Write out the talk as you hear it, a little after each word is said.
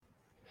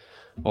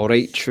All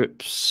right,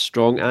 troops,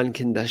 strong and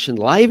conditioned,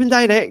 live and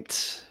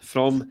direct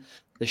from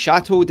the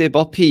Chateau de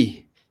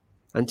Buppy.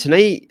 And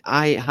tonight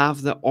I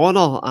have the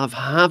honour of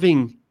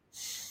having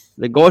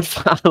the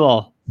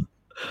godfather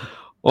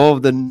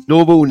of the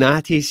noble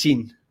natty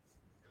scene,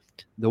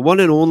 the one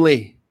and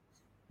only,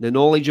 the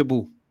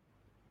knowledgeable,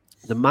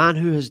 the man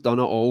who has done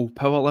it all,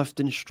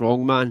 powerlifting,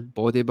 strongman,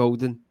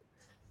 bodybuilding,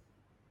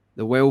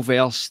 the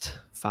well-versed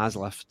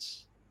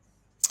FazLifts.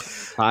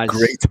 Faz,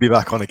 Great to be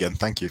back on again.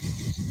 Thank you.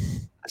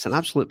 it's an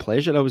absolute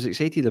pleasure. I was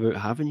excited about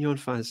having you on,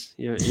 Faz.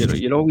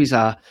 You're always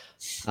a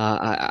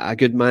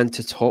good man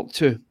to talk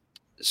to.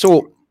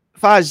 So,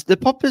 Faz, the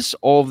purpose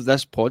of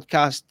this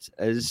podcast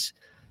is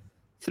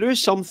through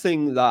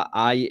something that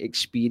I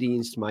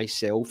experienced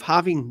myself,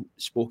 having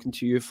spoken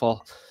to you for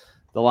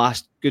the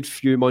last good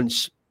few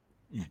months.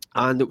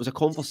 And it was a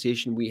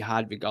conversation we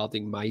had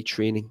regarding my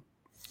training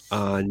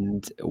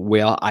and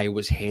where I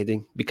was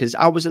heading, because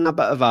I was in a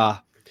bit of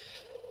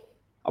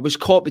I was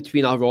caught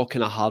between a rock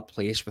and a hard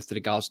place with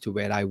regards to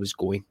where I was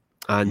going.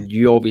 And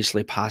you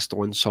obviously passed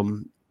on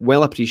some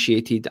well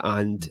appreciated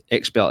and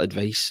expert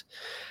advice.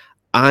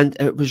 And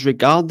it was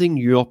regarding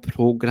your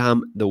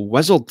program, The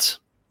Wizard,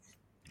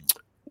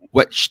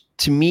 which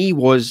to me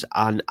was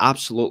an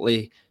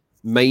absolutely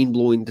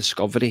mind-blowing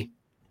discovery.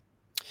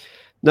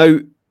 Now,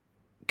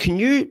 can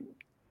you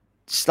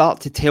start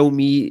to tell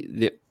me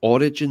the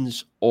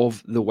origins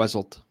of The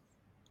Wizard?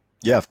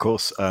 Yeah, of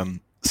course.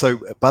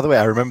 So, by the way,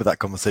 I remember that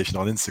conversation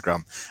on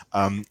Instagram.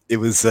 It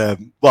was,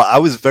 well, I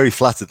was very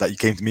flattered that you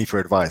came to me for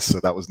advice,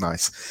 so that was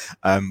nice.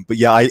 But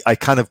yeah, I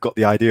kind of got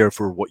the idea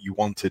for what you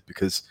wanted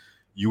because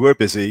you were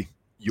busy.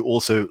 You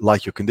also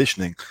like your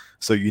conditioning,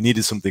 so you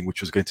needed something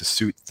which was going to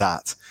suit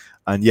that.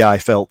 And yeah, I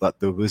felt that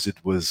the Wizard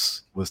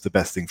was the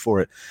best thing for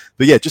it.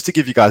 But yeah, just to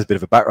give you guys a bit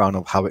of a background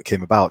of how it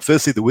came about.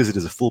 Firstly, the Wizard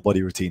is a full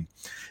body routine.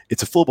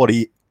 It's a full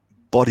body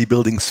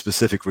bodybuilding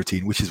specific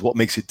routine, which is what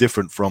makes it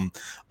different from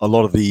a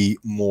lot of the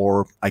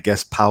more, I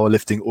guess,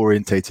 powerlifting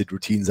orientated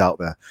routines out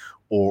there,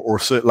 or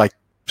certain like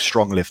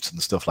strong lifts and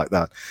stuff like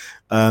that.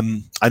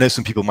 I know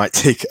some people might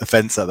take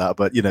offense at that,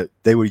 but you know,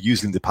 they were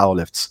using the power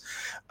lifts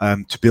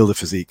to build a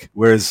physique,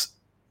 whereas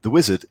the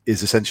Wizard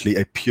is essentially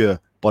a pure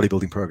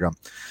bodybuilding program.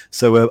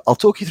 So I'll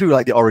talk you through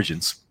like the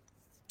origins.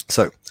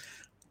 So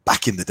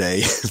back in the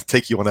day,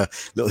 take you on a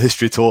little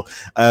history tour.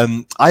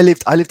 I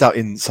lived out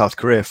in South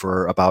Korea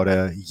for about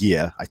a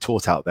year. I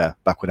taught out there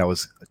back when I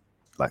was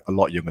like a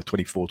lot younger,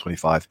 24,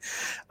 25.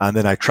 And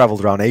then I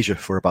traveled around Asia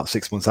for about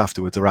 6 months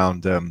afterwards,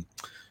 around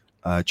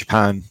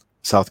Japan,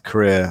 South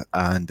Korea,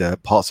 and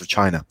parts of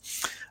China.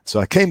 So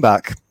I came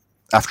back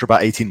after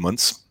about 18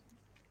 months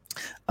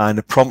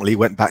and promptly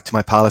went back to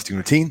my powerlifting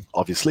routine,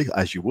 obviously,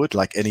 as you would,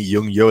 like any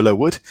young YOLO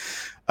would.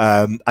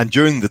 And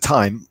during the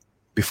time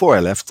before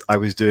I left, I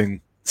was doing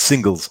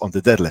singles on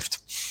the deadlift.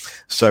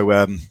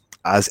 So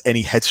as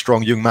any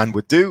headstrong young man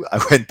would do, I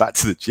went back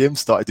to the gym,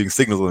 started doing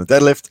singles on the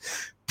deadlift,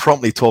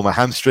 promptly tore my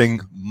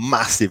hamstring,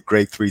 massive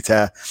grade 3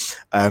 tear,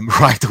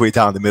 right the way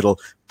down the middle,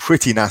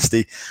 pretty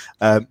nasty.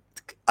 And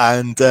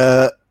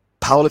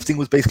powerlifting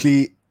was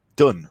basically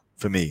done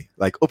for me.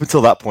 Like up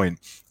until that point,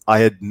 I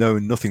had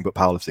known nothing but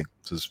powerlifting.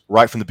 So it was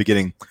right from the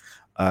beginning.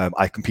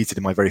 I competed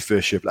in my very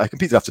first year. I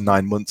competed after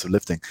 9 months of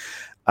lifting.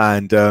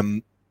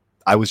 And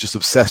I was just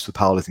obsessed with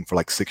powerlifting for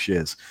like 6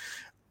 years.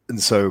 And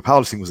so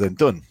powerlifting was then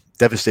done.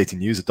 Devastating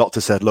news. The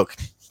doctor said, look,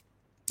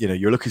 you know,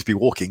 you're lucky to be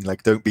walking,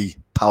 like don't be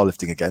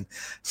powerlifting again.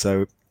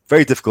 So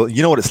very difficult.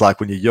 You know what it's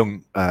like when you're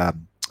young, I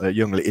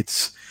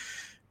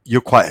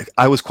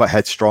was quite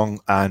headstrong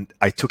and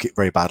I took it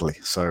very badly.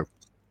 So,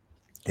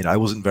 you know, I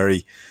wasn't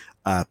very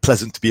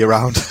pleasant to be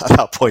around at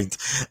that point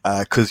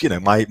because, you know,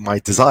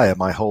 my desire,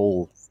 my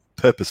whole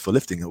purpose for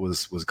lifting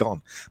was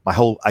gone. My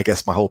whole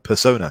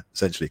persona,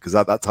 essentially, because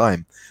at that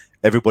time,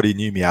 everybody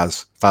knew me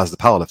as Faz the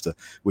Powerlifter,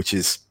 which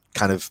is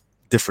kind of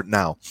different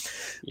now.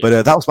 Yeah.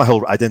 But that was my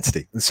whole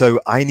identity. And so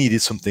I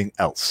needed something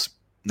else.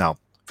 Now,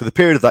 for the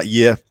period of that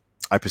year,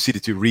 I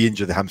proceeded to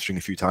re-injure the hamstring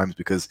a few times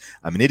because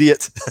I'm an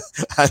idiot.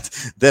 And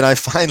then I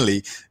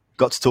finally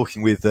got to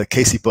talking with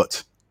Casey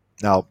Butt.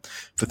 Now,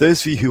 for those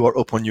of you who are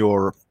up on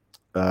your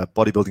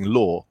bodybuilding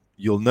lore,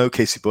 you'll know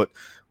Casey Butt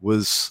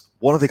was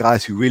one of the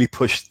guys who really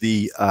pushed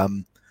the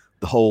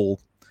whole,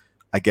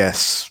 I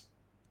guess,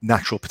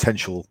 natural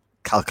potential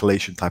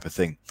calculation type of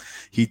thing.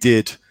 He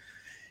created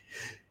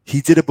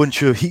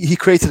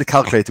a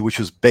calculator which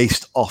was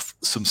based off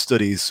some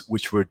studies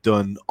which were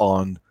done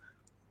on,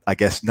 I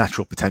guess,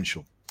 natural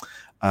potential.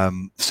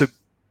 So,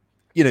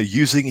 you know,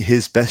 using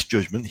his best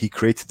judgment, he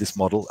created this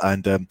model,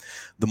 and the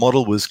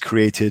model was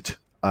created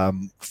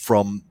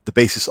from the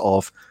basis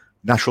of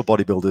natural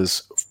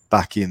bodybuilders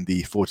back in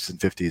the 40s and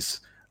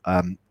 50s,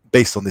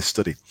 based on this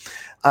study,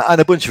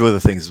 and a bunch of other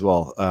things as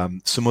well,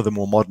 some other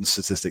more modern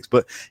statistics.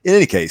 But in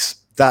any case,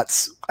 I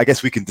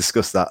guess we can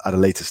discuss that at a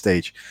later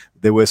stage.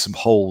 There were some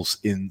holes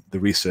in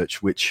the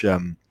research which are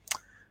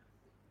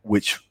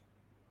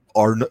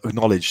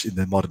acknowledged in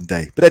the modern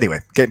day. But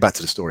anyway, getting back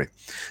to the story.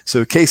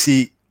 So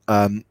Casey,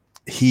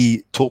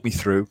 he taught me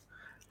through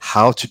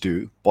how to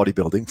do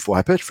bodybuilding for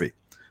hypertrophy,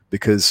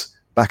 because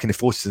back in the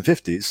 40s and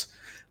 50s,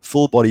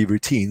 full body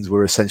routines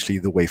were essentially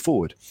the way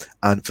forward.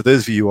 And for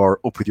those of you who are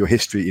up with your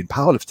history in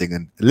powerlifting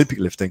and Olympic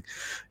lifting,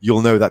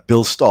 you'll know that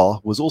Bill Starr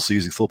was also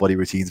using full body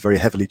routines very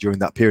heavily during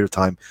that period of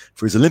time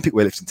for his Olympic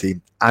weightlifting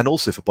team and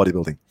also for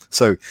bodybuilding.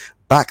 So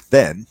back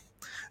then,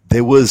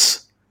 there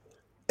was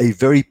a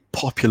very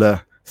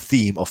popular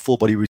theme of full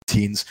body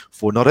routines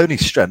for not only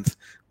strength,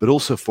 but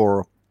also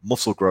for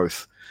muscle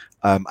growth.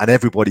 And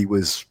everybody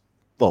was,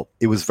 well,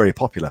 it was very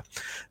popular.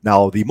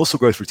 Now, the muscle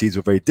growth routines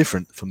were very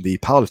different from the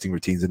powerlifting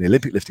routines and the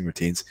Olympic lifting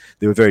routines.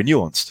 They were very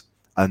nuanced,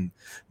 and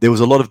there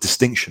was a lot of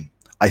distinction.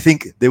 I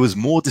think there was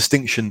more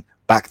distinction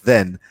back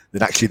then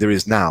than actually there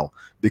is now,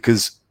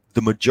 because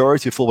the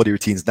majority of full body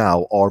routines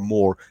now are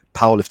more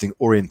powerlifting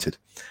oriented.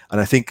 And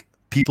I think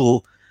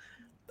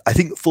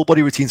full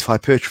body routines for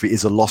hypertrophy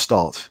is a lost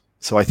art.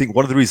 So I think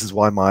one of the reasons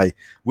why my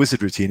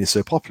wizard routine is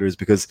so popular is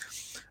because,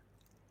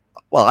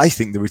 well, I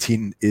think the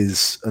routine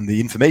is, and the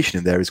information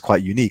in there is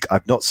quite unique.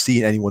 I've not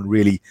seen anyone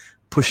really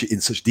push it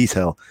in such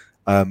detail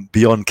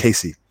beyond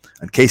Casey.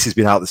 And Casey's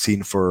been out of the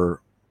scene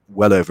for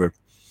well over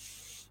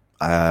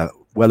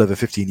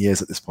 15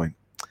 years at this point.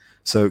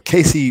 So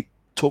Casey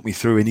taught me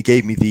through, and he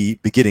gave me the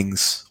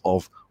beginnings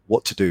of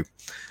what to do.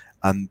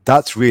 And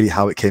that's really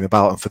how it came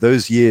about. And for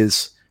those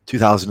years,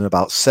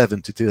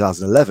 2007 to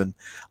 2011,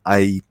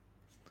 I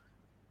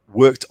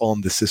worked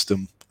on the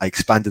system, I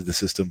expanded the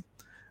system,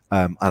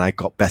 and I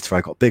got better,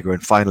 I got bigger,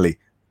 and finally,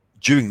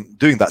 doing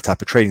that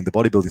type of training, the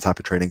bodybuilding type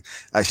of training,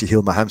 actually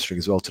healed my hamstring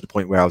as well, to the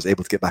point where I was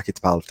able to get back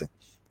into powerlifting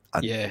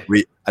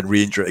and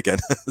re-injure it again.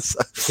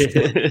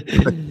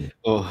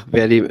 Oh,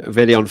 very,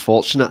 very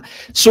unfortunate.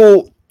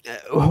 So,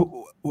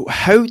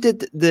 how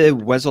did the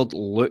wizard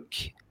look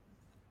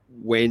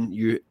when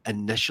you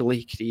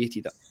initially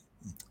created it?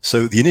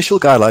 So the initial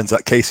guidelines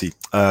that Casey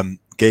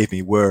gave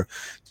me were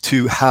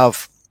to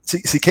have.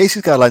 See,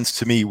 Casey's guidelines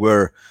to me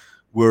were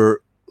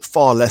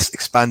far less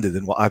expanded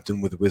than what I've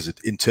done with the wizard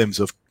in terms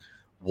of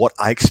what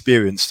I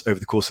experienced over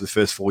the course of the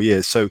first 4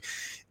 years. So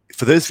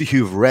for those of you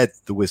who've read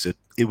the wizard,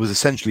 it was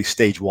essentially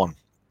stage 1,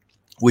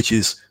 which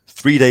is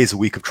 3 days a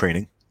week of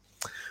training,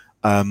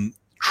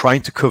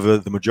 trying to cover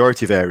the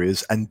majority of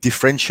areas and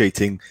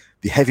differentiating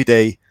the heavy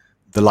day,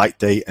 the light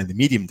day, and the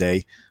medium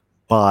day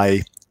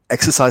by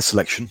exercise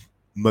selection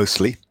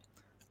mostly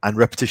and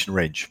repetition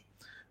range.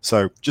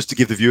 So just to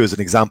give the viewers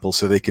an example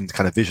so they can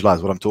kind of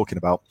visualize what I'm talking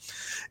about,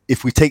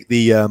 if we take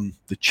the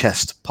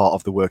chest part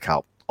of the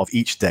workout of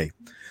each day,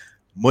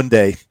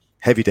 Monday,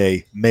 heavy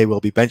day, may well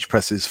be bench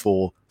presses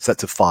for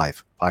sets of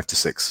 5 to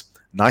 6,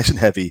 nice and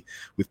heavy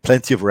with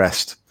plenty of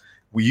rest.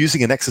 We're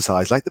using an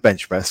exercise like the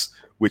bench press,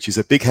 which is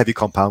a big heavy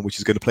compound, which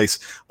is going to place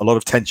a lot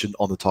of tension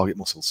on the target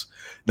muscles.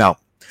 Now,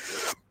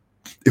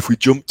 if we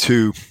jump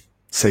to,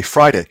 say,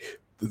 Friday,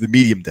 the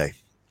medium day,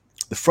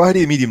 the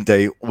Friday medium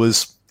day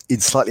was in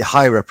slightly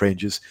higher rep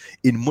ranges,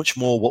 in much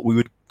more what we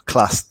would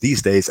class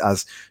these days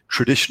as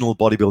traditional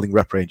bodybuilding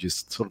rep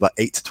ranges, sort of that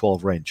 8 to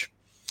 12 range.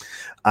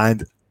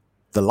 And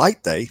the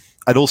light day,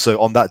 and also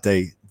on that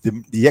day,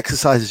 the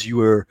exercises you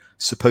were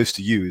supposed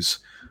to use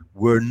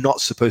were not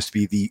supposed to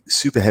be the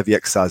super heavy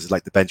exercises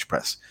like the bench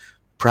press.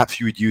 Perhaps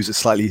you would use a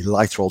slightly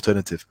lighter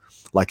alternative,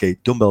 like a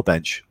dumbbell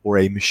bench or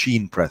a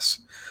machine press,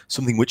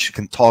 something which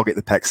can target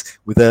the pecs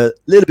with a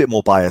little bit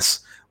more bias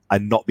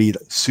and not be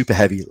super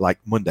heavy like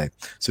Monday.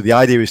 So the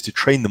idea is to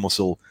train the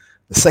muscle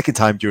the second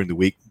time during the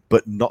week,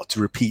 but not to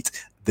repeat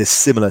this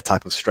similar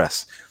type of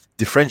stress.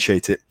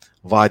 Differentiate it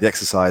via the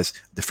exercise,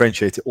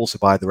 differentiate it also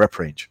by the rep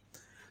range.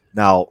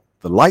 Now,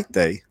 the light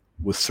day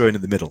was thrown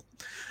in the middle.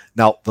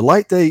 Now, the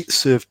light day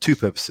served 2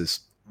 purposes.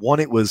 One,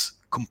 it was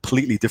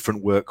completely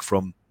different work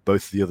from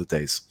both the other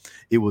days.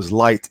 It was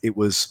light. It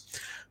was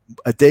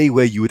a day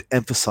where you would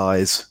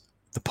emphasize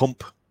the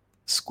pump,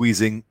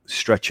 squeezing,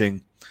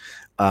 stretching,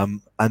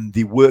 and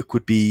the work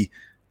would be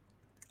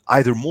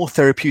either more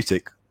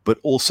therapeutic, but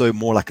also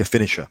more like a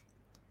finisher,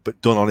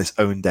 but done on its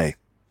own day.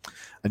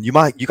 And you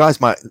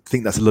guys might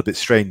think that's a little bit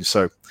strange.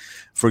 So,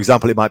 for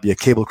example, it might be a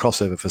cable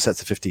crossover for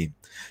sets of 15.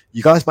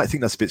 You guys might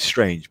think that's a bit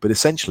strange, but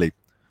essentially,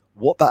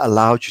 what that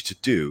allowed you to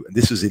do, and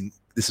this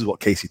is what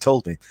Casey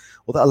told me,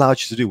 what that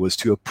allowed you to do was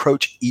to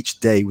approach each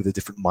day with a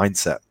different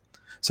mindset.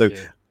 So,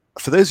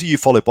 for those of you who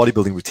follow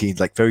bodybuilding routines,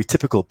 like very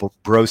typical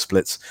bro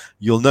splits,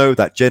 you'll know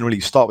that generally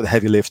you start with a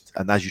heavy lift,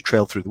 and as you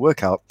trail through the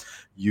workout,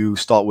 you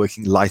start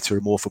working lighter,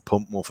 more for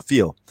pump, more for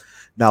feel.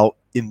 Now,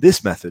 in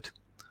this method,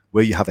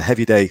 where you have a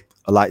heavy day,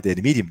 a light day, and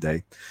a medium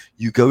day,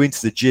 you go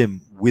into the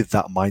gym with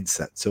that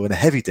mindset. So in a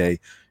heavy day,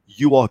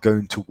 you are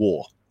going to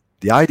war.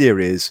 The idea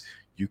is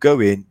you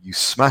go in, you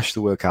smash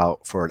the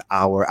workout for an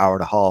hour, hour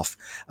and a half,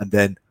 and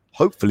then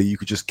hopefully you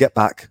could just get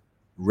back,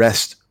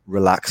 rest,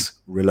 relax,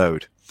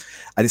 reload.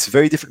 And it's a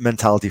very different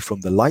mentality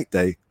from the light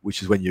day,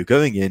 which is when you're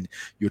going in,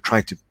 you're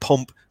trying to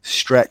pump,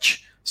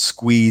 stretch,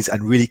 squeeze,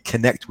 and really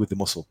connect with the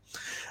muscle.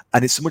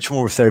 And it's much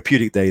more of a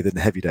therapeutic day than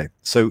a heavy day.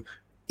 So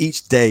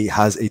each day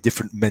has a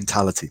different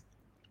mentality,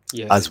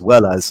 as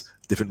well as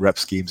different rep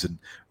schemes and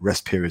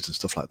rest periods and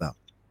stuff like that.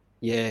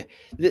 Yeah,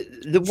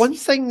 the one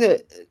thing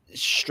that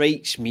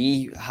strikes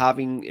me,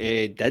 having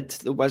did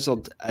the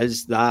Wizard,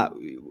 is that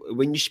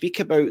when you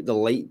speak about the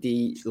light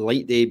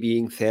day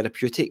being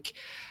therapeutic,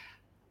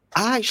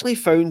 I actually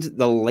found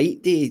the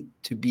light day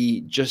to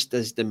be just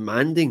as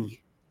demanding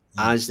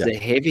as Yeah. the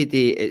heavy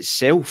day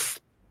itself.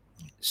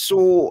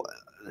 So,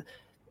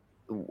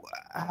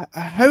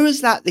 how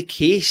is that the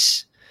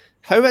case?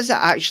 How is it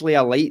actually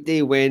a light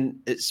day when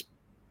it's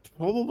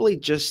probably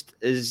just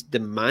as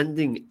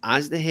demanding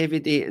as the heavy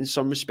day in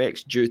some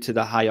respects due to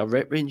the higher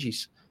rep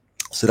ranges?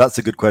 So that's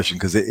a good question,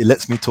 because it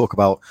lets me talk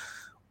about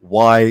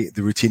why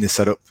the routine is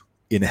set up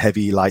in a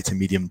heavy, light, and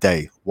medium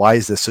day. Why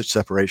is there such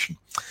separation?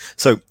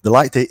 So the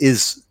light day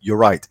is, you're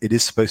right, it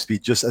is supposed to be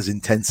just as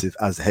intensive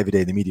as the heavy day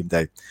and the medium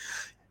day.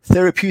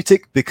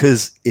 Therapeutic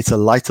because it's a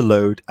lighter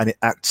load and it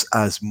acts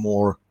as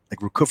more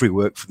like recovery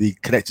work for the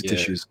connective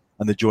tissues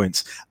and the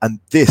joints. And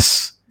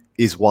this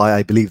is why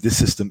I believe this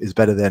system is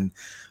better than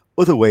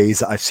other ways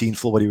that I've seen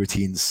full body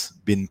routines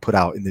been put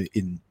out in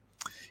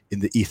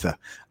the ether.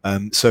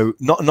 So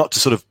not to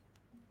sort of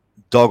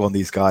dog on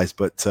these guys,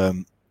 but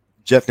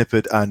Jeff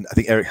Nippard and I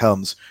think Eric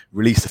Helms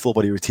released a full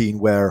body routine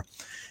where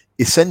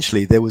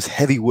essentially there was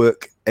heavy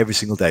work every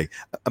single day.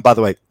 And by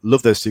the way,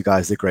 love those two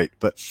guys, they're great,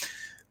 but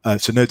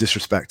so no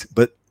disrespect.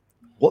 But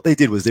what they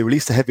did was they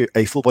released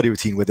a full body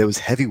routine where there was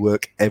heavy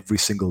work every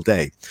single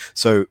day.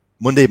 So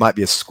Monday might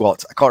be a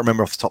squat. I can't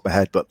remember off the top of my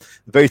head, but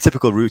the very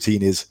typical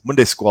routine is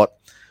Monday squat,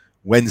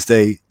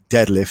 Wednesday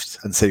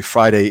deadlift, and say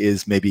Friday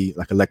is maybe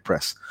like a leg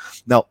press.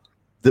 Now,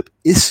 the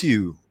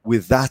issue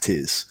with that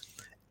is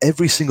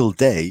every single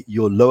day,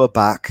 your lower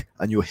back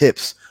and your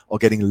hips are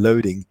getting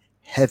loading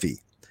heavy.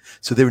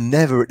 So there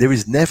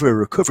is never a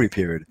recovery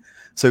period.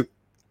 So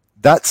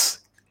that's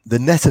the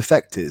net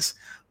effect is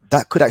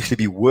that could actually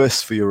be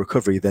worse for your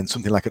recovery than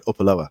something like an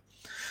upper lower,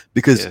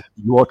 because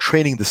you are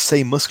training the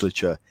same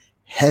musculature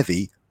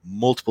heavy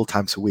multiple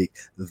times a week.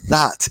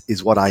 That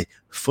is what I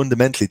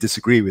fundamentally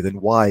disagree with,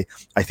 and why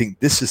I think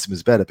this system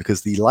is better,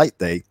 because the light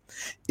day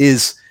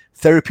is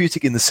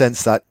therapeutic in the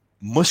sense that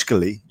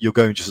muscularly you're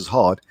going just as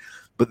hard,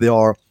 but there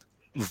are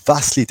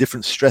vastly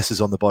different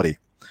stresses on the body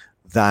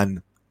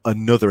than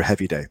another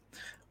heavy day.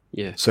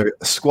 Yeah. So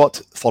a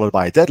squat followed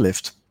by a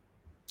deadlift,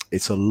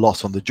 it's a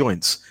lot on the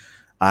joints.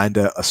 And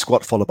a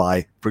squat followed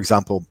by, for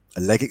example,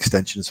 a leg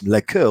extension and some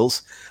leg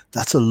curls,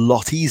 that's a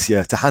lot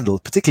easier to handle,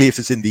 particularly if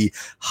it's in the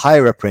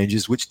higher rep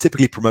ranges, which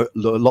typically promote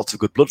lots of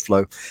good blood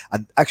flow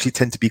and actually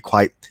tend to be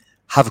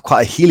have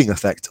quite a healing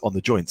effect on the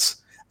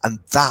joints. And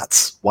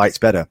that's why it's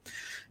better.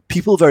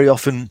 People very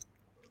often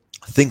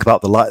think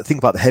about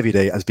the heavy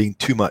day as being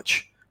too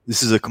much.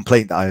 This is a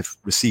complaint that I've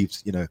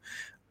received, and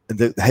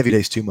the heavy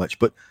day is too much,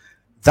 but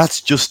that's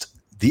just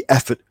the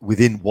effort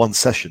within one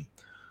session.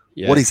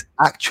 Yeah. What is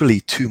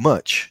actually too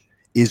much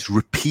is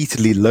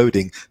repeatedly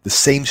loading the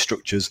same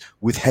structures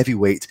with heavy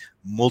weight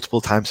multiple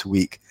times a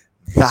week.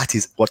 That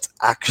is what's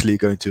actually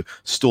going to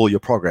stall your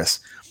progress.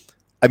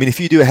 I mean, if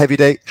you do a heavy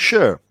day,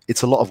 sure,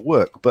 it's a lot of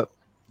work, but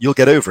you'll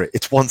get over it.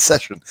 It's one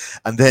session.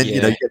 And then, you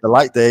get the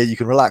light day, you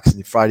can relax,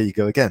 and Friday you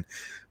go again.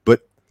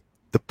 But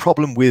the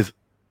problem with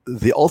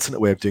the alternate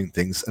way of doing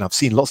things, and I've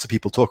seen lots of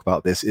people talk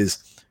about this,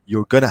 is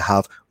you're going to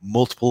have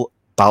multiple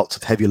bouts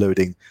of heavy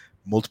loading,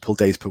 multiple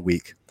days per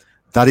week.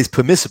 That is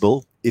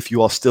permissible if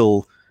you are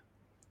still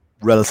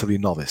relatively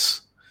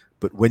novice.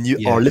 But when you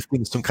are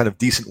lifting some kind of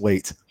decent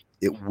weight,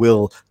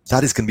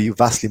 that is going to be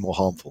vastly more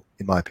harmful,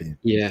 in my opinion.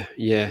 Yeah.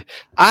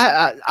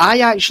 I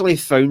actually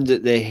found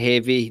that the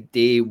heavy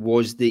day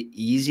was the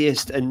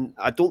easiest. And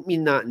I don't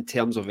mean that in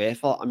terms of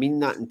effort. I mean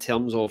that in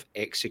terms of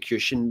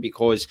execution,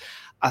 because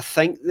I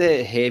think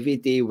the heavy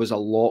day was a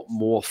lot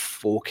more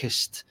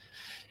focused.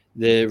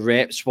 The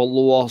reps were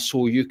lower,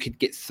 so you could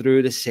get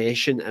through the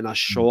session in a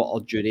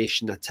shorter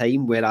duration of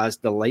time, whereas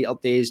the lighter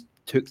days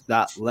took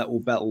that little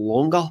bit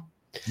longer.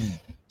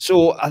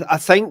 So I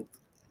think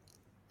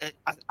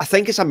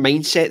it's a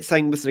mindset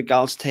thing with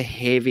regards to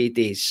heavy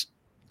days.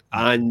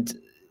 And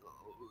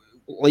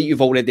like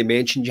you've already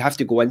mentioned, you have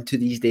to go into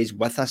these days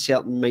with a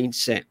certain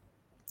mindset.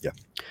 Yeah.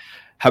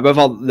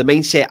 However, the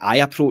mindset I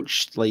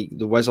approached like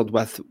the Wizard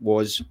with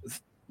was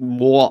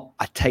more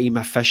a time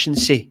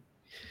efficiency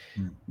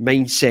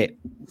mindset,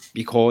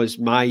 because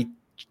my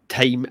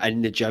time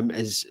in the gym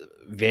is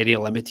very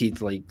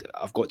limited. Like,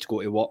 I've got to go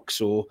to work,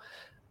 so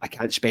I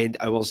can't spend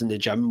hours in the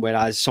gym,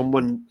 whereas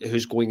someone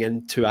who's going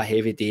into a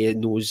heavy day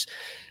knows,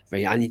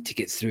 right, I need to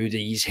get through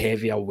these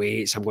heavier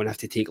weights, I'm going to have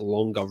to take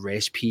longer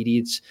rest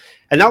periods.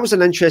 And that was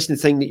an interesting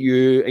thing that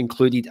you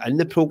included in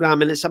the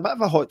program, and it's a bit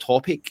of a hot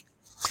topic.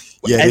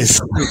 Yeah, it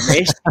is.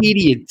 Rest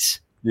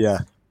periods. Yeah.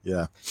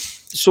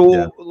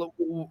 So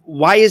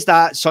why is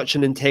that such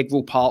an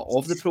integral part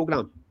of the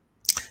program?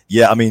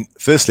 Yeah, I mean,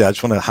 firstly, I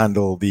just want to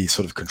handle the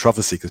sort of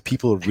controversy, because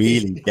people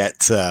really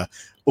get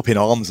up in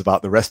arms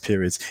about the rest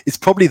periods. It's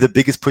probably the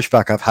biggest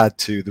pushback I've had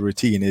to the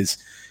routine is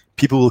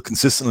people will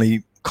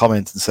consistently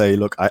comment and say,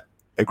 look, I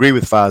agree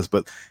with Faz,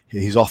 but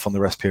he's off on the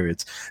rest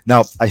periods.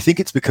 Now, I think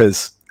it's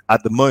because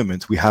at the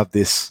moment we have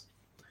this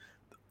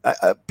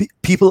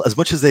people, as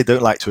much as they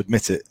don't like to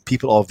admit it,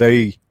 people are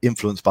very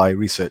influenced by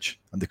research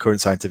and the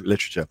current scientific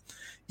literature.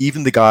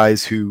 Even the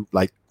guys who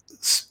like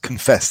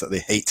confess that they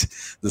hate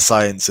the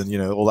science and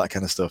all that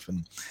kind of stuff,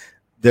 and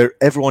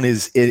everyone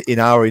is in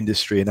our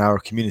industry, in our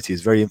community,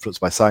 is very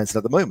influenced by science. And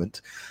at the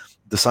moment,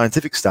 the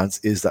scientific stance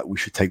is that we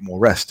should take more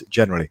rest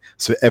generally,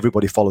 so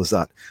everybody follows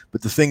that.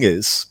 But the thing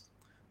is,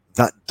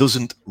 that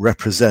doesn't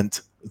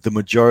represent the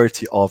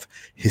majority of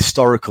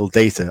historical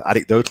data,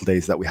 anecdotal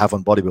data that we have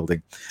on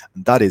bodybuilding.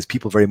 And that is,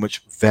 people very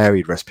much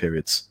varied rest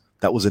periods.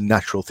 That was a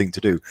natural thing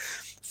to do.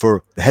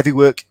 For the heavy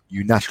work,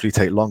 you naturally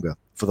take longer.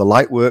 For the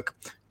light work,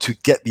 to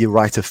get the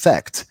right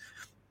effect,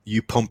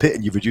 you pump it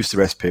and you reduce the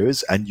rest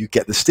periods, and you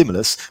get the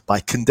stimulus by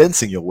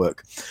condensing your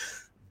work.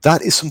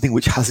 That is something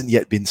which hasn't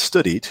yet been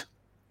studied.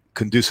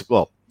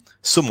 Well,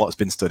 somewhat has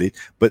been studied,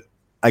 but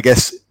I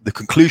guess the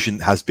conclusion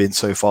has been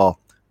so far,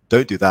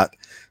 don't do that,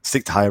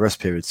 stick to higher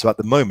rest periods. So at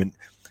the moment,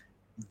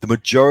 the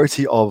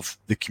majority of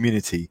the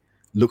community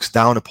looks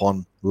down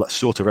upon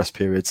shorter rest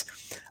periods,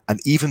 and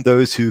even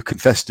those who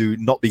confess to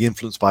not being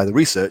influenced by the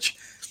research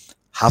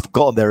have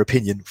gotten their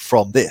opinion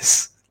from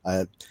this.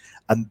 And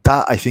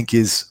that, I think,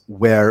 is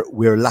where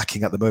we're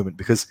lacking at the moment,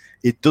 because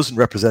it doesn't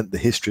represent the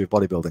history of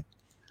bodybuilding.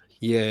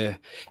 Yeah.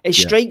 It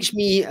strikes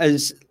me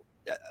as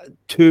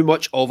too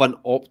much of an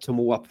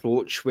optimal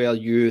approach, where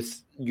you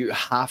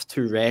have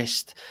to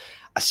rest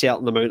a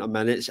certain amount of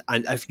minutes,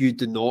 and if you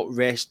do not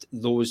rest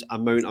those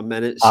amount of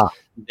minutes,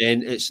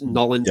 then it's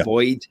null and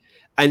void.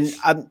 And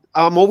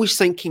I'm always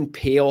thinking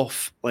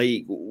payoff,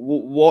 like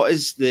what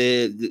is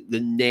the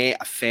net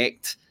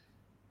effect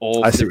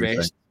of the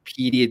rest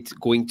period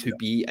going to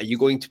be? Are you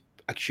going to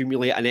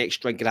accumulate an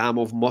extra gram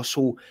of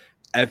muscle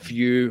if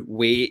you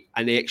wait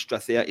an extra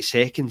 30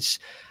 seconds?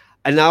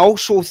 And I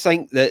also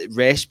think that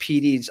rest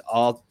periods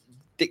are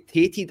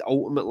dictated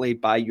ultimately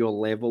by your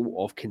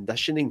level of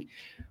conditioning,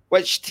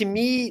 which to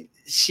me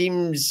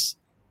seems,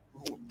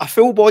 a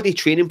full body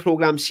training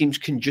program seems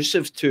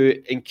conducive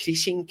to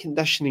increasing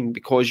conditioning,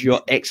 because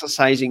you're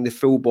exercising the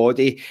full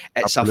body.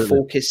 It's a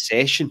focused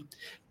session,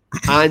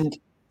 and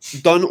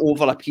done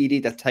over a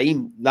period of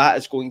time, that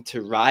is going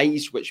to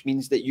rise, which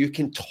means that you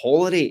can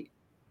tolerate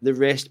the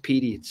rest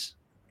periods.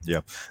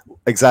 Yeah,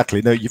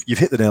 exactly. No, you've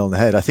hit the nail on the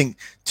head. I think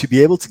to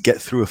be able to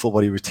get through a full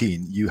body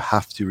routine, you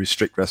have to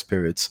restrict rest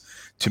periods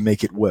to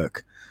make it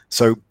work.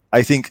 So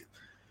I think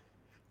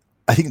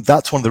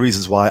that's one of the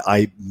reasons why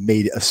I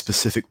made it a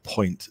specific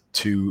point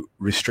to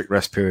restrict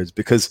rest periods,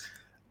 because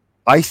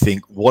I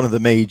think one of the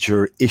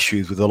major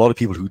issues with a lot of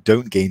people who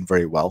don't gain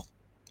very well,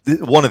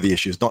 one of the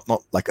issues, not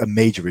like a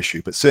major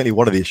issue, but certainly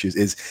one of the issues,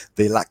 is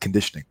they lack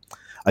conditioning.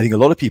 I think a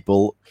lot of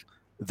people,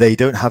 they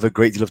don't have a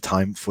great deal of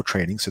time for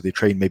training, so they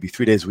train maybe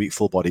 3 days a week,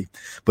 full body.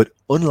 But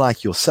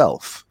unlike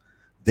yourself,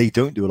 they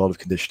don't do a lot of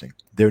conditioning.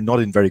 They're not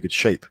in very good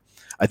shape.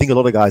 I think a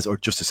lot of guys are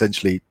just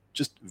essentially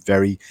just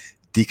very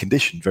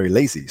deconditioned, very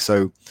lazy.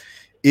 So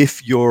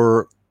if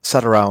you're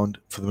sat around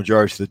for the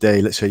majority of the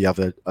day, let's say you have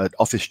an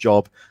office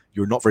job,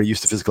 you're not very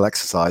used to physical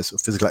exercise or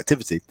physical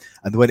activity,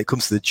 and when it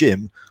comes to the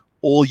gym,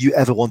 all you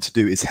ever want to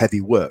do is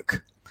heavy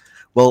work.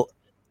 Well,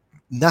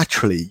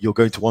 naturally, you're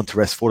going to want to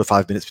rest 4 to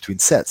 5 minutes between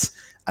sets.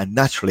 And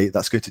naturally,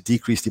 that's going to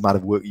decrease the amount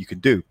of work you can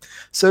do.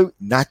 So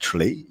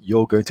naturally,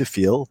 you're going to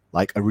feel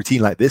like a routine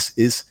like this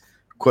is,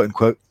 quote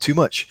unquote, too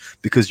much,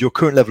 because your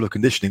current level of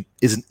conditioning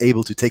isn't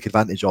able to take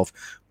advantage of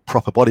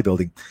proper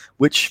bodybuilding,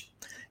 which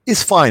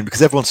is fine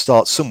because everyone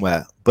starts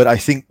somewhere. But I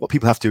think what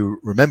people have to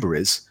remember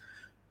is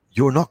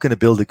you're not going to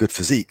build a good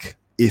physique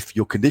if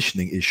your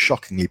conditioning is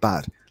shockingly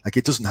bad. Like,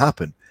 it doesn't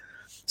happen.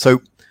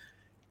 So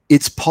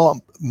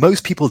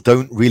most people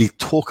don't really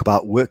talk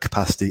about work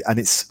capacity and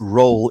its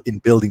role in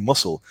building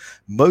muscle.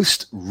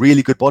 Most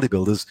really good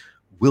bodybuilders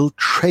will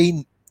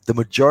train the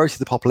majority of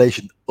the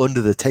population under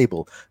the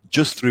table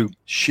just through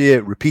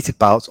sheer repeated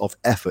bouts of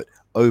effort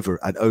over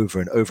and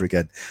over and over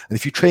again. And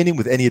if you're training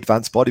with any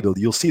advanced bodybuilder,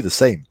 you'll see the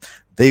same.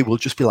 They will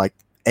just be like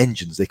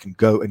engines. They can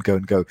go and go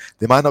and go.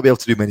 They might not be able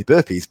to do many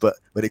burpees, but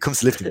when it comes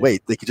to lifting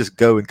weight, they can just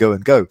go and go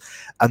and go.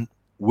 And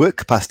work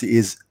capacity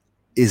is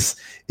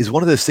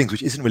one of those things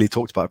which isn't really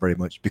talked about very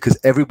much, because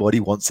everybody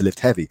wants to lift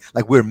heavy.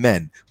 Like, we're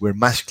men, we're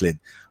masculine.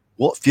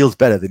 What feels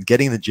better than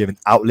getting in the gym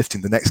and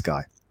outlifting the next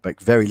guy? Like,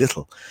 very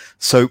little.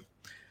 So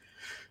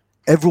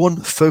everyone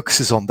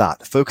focuses on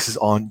that, focuses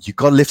on, you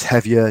got to lift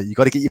heavier, you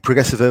got to get your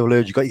progressive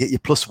overload, you got to get your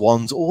plus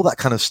ones, all that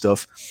kind of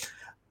stuff.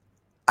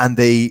 And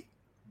they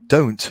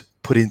don't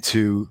put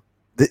into,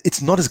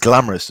 it's not as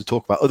glamorous to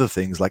talk about other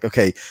things like,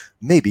 okay,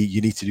 maybe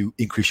you need to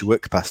increase your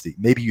work capacity.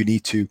 Maybe you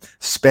need to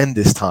spend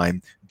this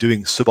time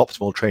doing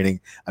suboptimal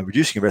training and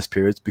reducing your rest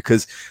periods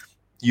because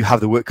you have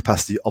the work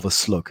capacity of a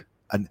slug.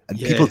 And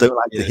people don't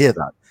like to hear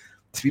that.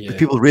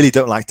 People really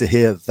don't like to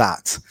hear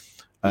that.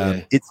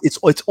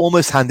 It's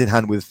almost hand in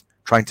hand with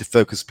trying to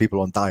focus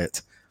people on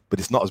diet, but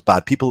it's not as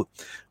bad. People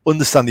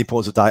understand the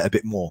importance of diet a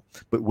bit more.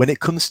 But when it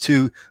comes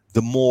to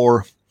the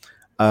more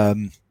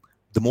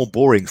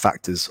boring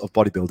factors of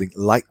bodybuilding,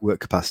 like work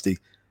capacity,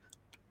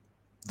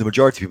 the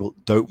majority of people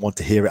don't want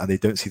to hear it and they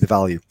don't see the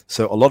value.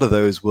 So a lot of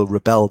those will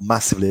rebel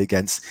massively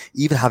against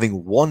even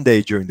having one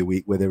day during the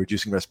week where they're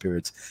reducing rest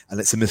periods. And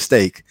it's a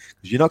mistake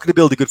because you're not going to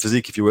build a good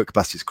physique if your work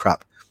capacity is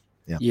crap.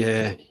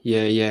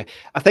 Yeah.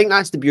 I think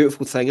that's the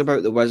beautiful thing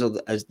about the Wizard,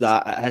 is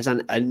that it has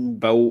an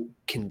inbuilt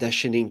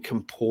conditioning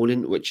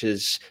component which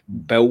is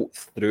built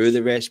through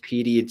the rest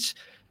periods.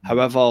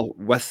 However,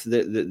 with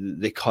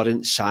the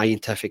current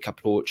scientific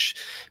approach,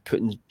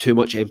 putting too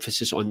much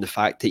emphasis on the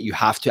fact that you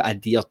have to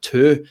adhere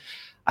to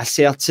a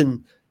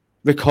certain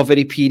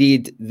recovery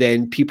period,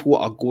 then people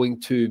are going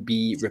to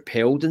be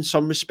repelled in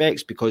some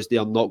respects because they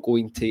are not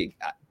going to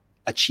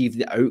achieve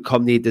the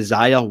outcome they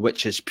desire,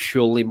 which is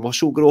purely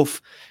muscle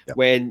growth,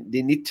 when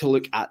they need to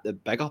look at the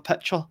bigger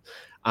picture,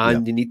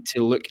 and they need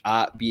to look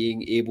at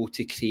being able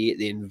to create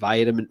the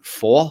environment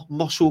for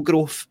muscle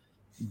growth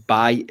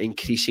by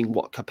increasing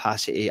work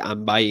capacity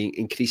and by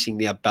increasing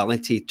the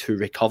ability to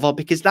recover,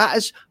 because that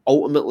is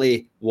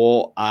ultimately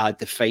what a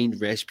defined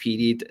rest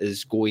period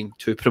is going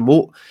to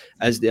promote,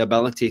 is the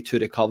ability to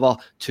recover,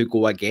 to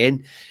go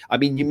again. I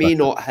mean, you may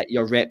not hit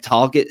your rep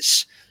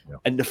targets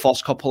in the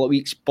first couple of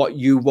weeks, but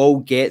you will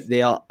get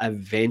there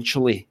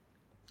eventually.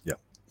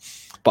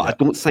 But I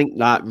don't think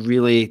that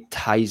really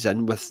ties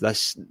in with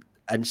this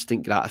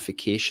instant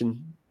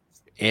gratification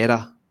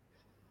era.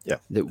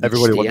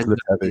 Everybody wants to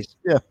lift heavy.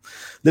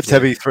 Lift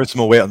heavy, throw some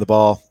more weight on the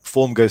bar,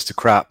 form goes to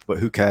crap, but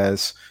who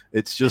cares?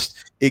 It's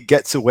just, it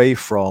gets away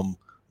from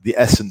the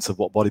essence of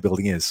what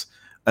bodybuilding is.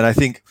 And I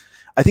think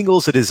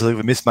also there's a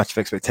mismatch of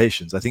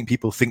expectations. I think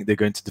people think they're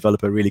going to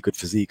develop a really good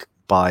physique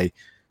by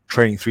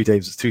training three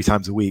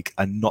times a week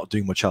and not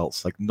doing much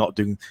else, like not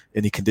doing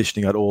any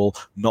conditioning at all,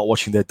 not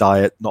watching their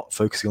diet, not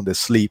focusing on their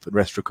sleep and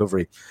rest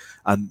recovery.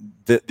 And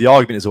the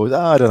argument is always,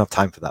 I don't have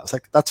time for that. It's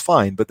like, that's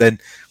fine. But then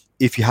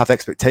if you have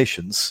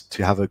expectations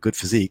to have a good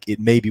physique, it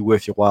may be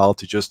worth your while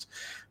to just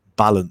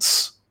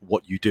balance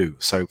what you do.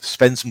 So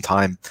spend some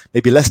time,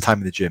 maybe less time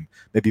in the gym,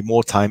 maybe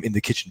more time in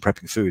the kitchen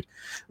prepping food.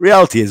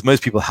 Reality is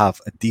most people have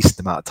a decent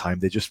amount of time.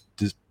 They just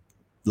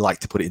like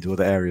to put it into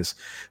other areas.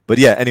 But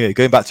anyway,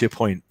 going back to your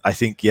point, I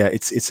think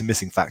it's a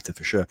missing factor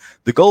for sure.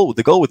 The goal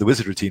with the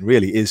Wizard routine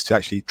really is to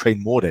actually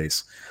train more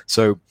days.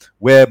 So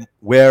where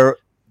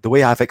the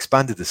way I've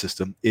expanded the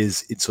system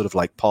is in sort of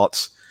like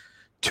parts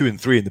 2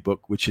 and 3 in the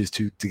book, which is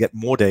to get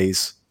more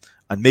days,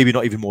 and maybe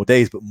not even more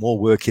days, but more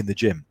work in the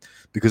gym,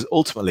 because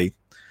ultimately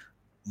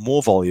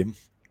more volume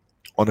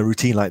on a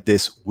routine like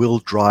this will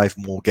drive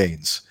more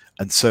gains.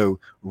 And so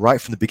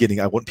right from the beginning,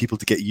 I want people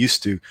to get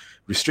used to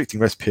restricting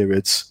rest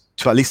periods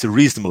to at least a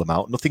reasonable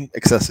amount, nothing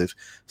excessive,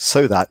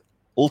 so that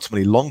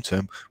ultimately long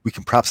term we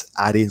can perhaps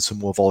add in some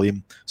more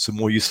volume, some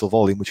more useful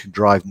volume, which can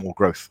drive more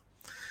growth.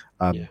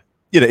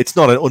 It's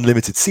not an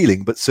unlimited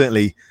ceiling, but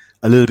certainly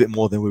a little bit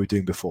more than we were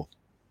doing before.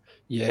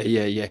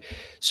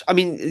 So I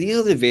mean, these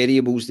are the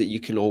variables that you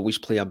can always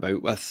play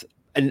about with,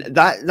 and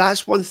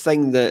that's one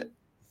thing that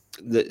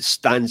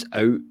stands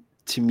out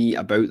to me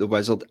about the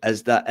Wizard,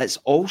 is that it's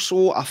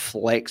also a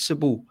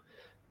flexible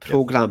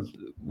program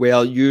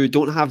where you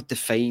don't have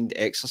defined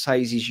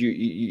exercises.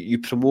 You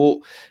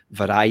promote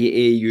variety.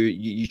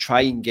 You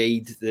try and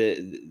guide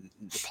the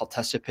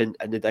participant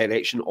in the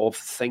direction of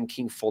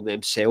thinking for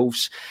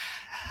themselves.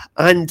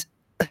 And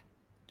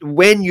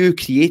when you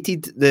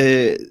created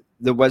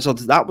the Wizard,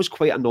 that was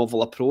quite a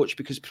novel approach,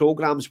 because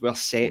programs were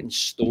set in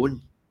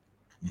stone.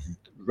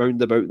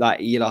 Round about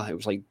that era, it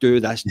was like, do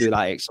this, do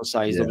that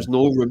exercise. There was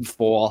no room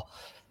for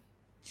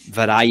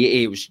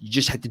variety. It was, you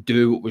just had to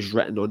do what was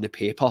written on the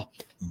paper.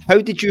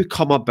 How did you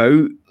come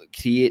about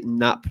creating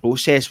that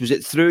process? Was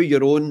it through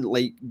your own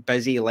like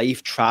busy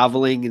life,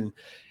 traveling,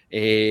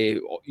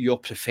 and your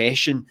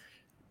profession,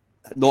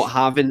 not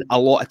having a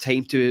lot of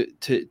time to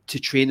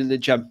train in the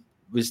gym?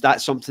 Was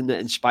that something that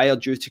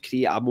inspired you to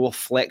create a more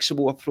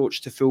flexible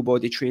approach to full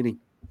body training?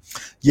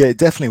 Yeah, it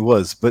definitely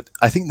was. But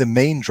I think the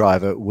main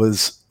driver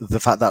was the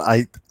fact that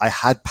I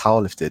had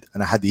powerlifted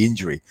and I had the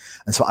injury.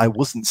 And so I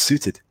wasn't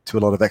suited to a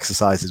lot of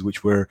exercises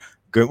which were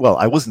going, well,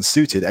 I wasn't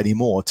suited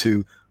anymore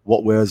to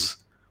what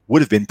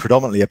would have been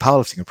predominantly a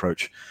powerlifting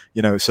approach.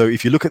 So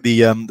if you look at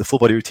the full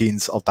body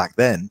routines of back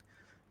then,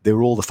 they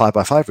were all the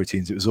 5x5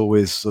 routines. It was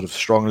always sort of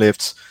strong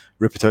lifts,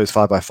 Rippetoes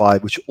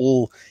 5x5, which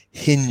all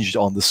hinged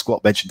on the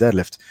squat, bench, and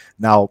deadlift.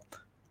 Now,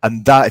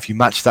 and that, if you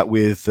match that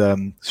with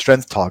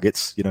strength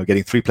targets,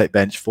 getting 3-plate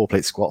bench,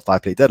 4-plate squat,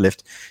 5-plate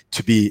deadlift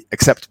to be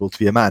acceptable to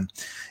be a man,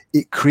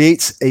 it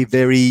creates a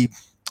very,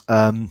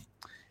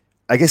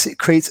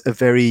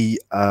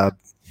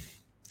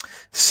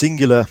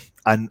 singular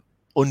and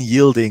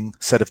unyielding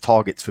set of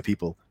targets for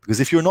people. Because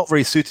if you're not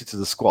very suited to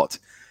the squat,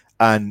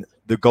 and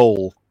the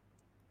goal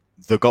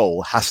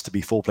has to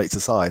be 4 plates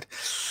aside,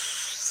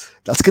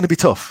 that's going to be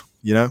tough,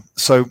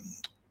 So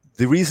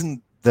the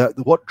reason that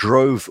what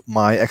drove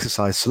my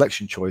exercise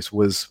selection choice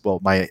was, well,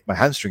 my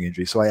hamstring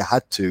injury. So I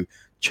had to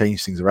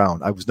change things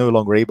around. I was no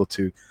longer able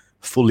to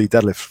fully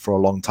deadlift for a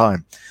long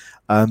time.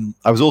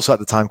 I was also at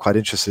the time quite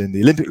interested in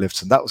the Olympic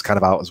lifts, and that was kind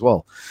of out as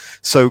well.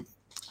 So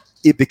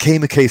it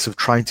became a case of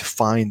trying to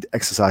find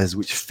exercises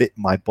which fit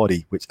my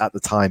body, which at the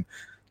time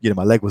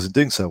my leg wasn't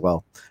doing so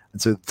well.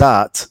 And so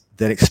that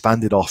then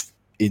expanded off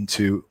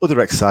into other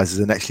exercises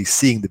and actually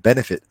seeing the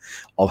benefit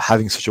of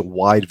having such a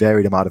wide,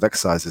 varied amount of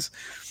exercises.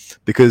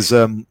 Because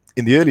in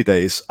the early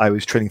days, I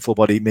was training full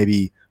body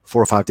maybe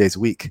 4 or 5 days a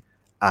week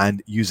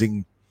and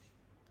using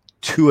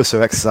 2 or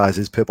so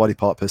exercises per body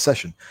part per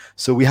session.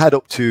 So we had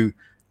up to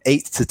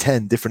 8 to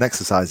 10 different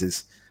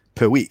exercises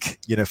per week,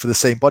 for the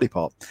same body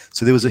part.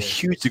 So there was a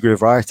huge degree of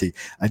variety,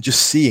 and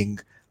just seeing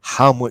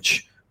how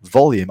much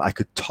volume I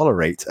could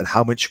tolerate and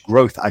how much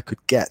growth I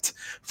could get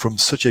from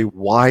such a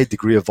wide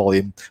degree of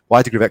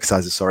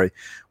exercises,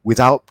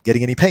 without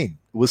getting any pain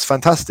was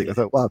fantastic. I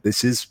thought, wow,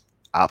 this is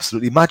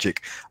absolutely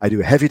magic. I do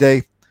a heavy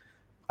day,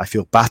 I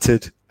feel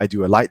battered. I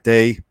do a light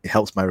day, it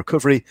helps my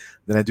recovery.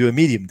 Then I do a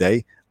medium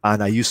day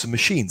and I use some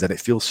machines and it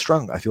feels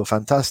strong. I feel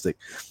fantastic.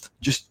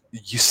 Just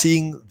you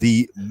seeing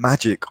the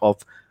magic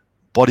of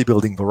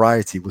bodybuilding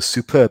variety was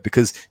superb,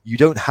 because you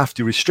don't have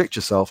to restrict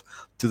yourself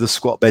to the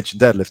squat, bench,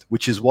 and deadlift,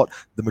 which is what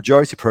the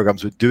majority of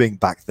programs were doing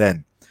back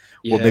then.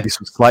 Or maybe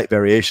some slight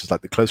variations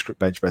like the close grip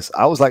bench press.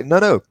 I was like,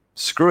 no,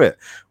 screw it.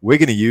 We're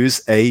going to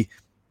use a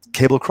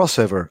cable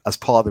crossover as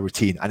part of the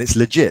routine, and it's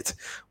legit.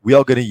 We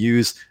are going to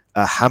use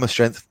a hammer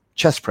strength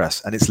chest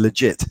press, and it's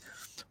legit.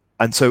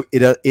 And so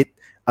it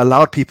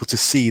allowed people to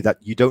see that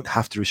you don't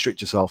have to restrict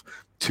yourself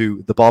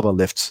to the barbell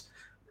lifts,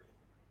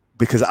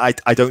 because I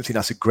don't think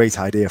that's a great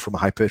idea from a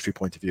hypertrophy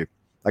point of view.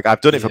 Like,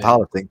 I've done it for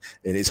powerlifting,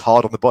 and it's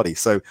hard on the body.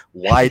 So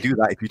why do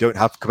that if you don't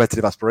have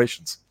competitive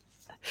aspirations?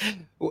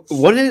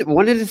 One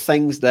of the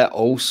things that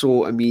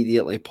also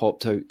immediately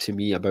popped out to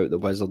me about the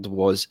Wizard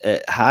was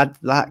it had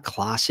that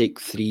classic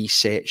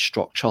 3-set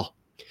structure,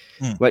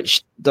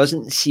 which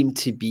doesn't seem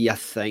to be a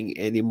thing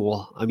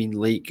anymore. I mean,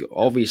 like,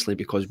 obviously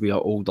because we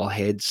are older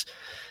heads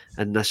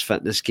in this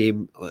fitness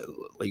game,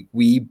 like,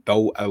 we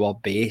built our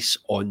base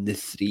on the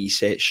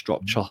 3-set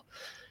structure,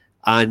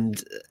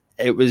 and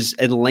it was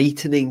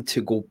enlightening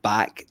to go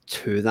back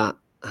to that,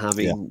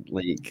 having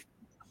like,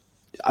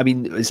 I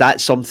mean, is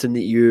that something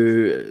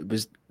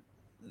that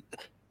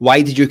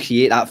why did you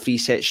create that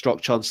 3-set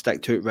structure and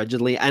stick to it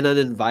rigidly in an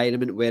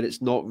environment where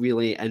it's not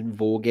really in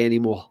vogue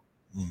anymore?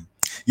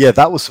 Yeah,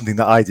 that was something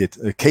that I did.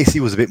 Casey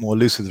was a bit more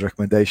loose with the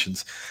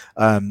recommendations.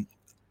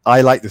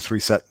 I like the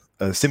 3-set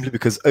simply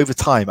because over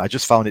time I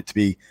just found it to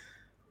be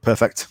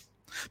perfect.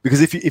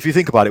 Because if you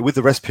think about it, with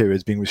the rest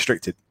periods being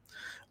restricted,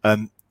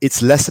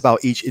 it's less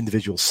about each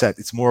individual set.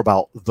 It's more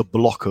about the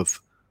block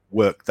of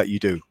work that you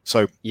do.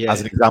 So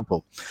as an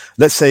example,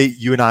 let's say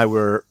you and I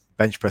were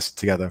bench pressing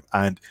together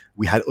and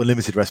we had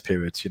unlimited rest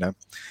periods.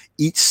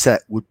 Each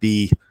set would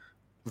be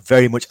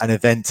very much an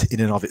event in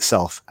and of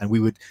itself, and we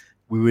would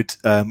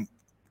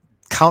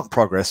count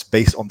progress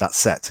based on that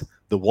set,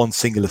 the one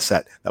singular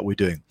set that we're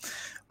doing,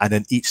 and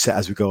then each set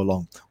as we go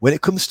along. When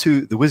it comes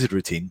to the Wizard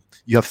routine,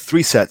 you have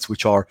 3 sets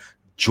which are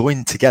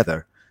joined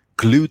together,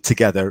 glued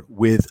together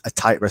with a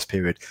tight rest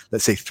period,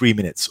 let's say 3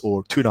 minutes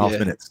or 2.5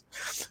 minutes.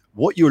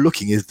 What you're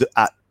looking at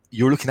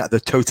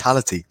the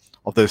totality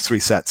of those 3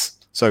 sets.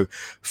 So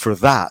for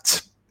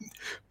that,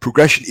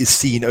 progression is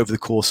seen over the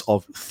course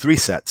of 3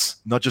 sets,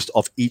 not just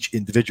of each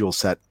individual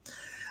set.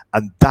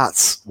 And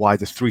that's why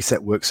the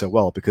 3-set works so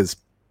well, because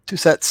 2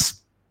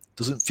 sets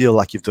doesn't feel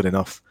like you've done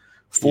enough.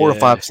 4 or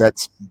 5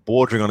 sets,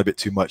 bordering on a bit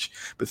too much.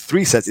 But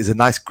 3 sets is a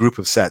nice group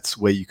of sets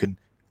where you can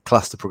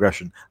class the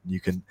progression. You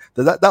can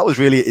that was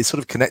really, it sort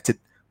of connected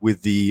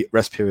with the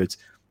rest periods,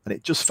 and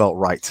it just felt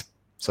right.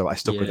 So I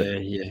stuck with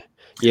it.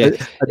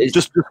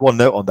 Just one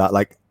note on that,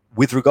 like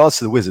with regards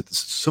to the Wizard,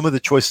 some of the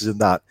choices in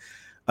that,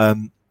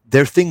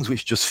 there are things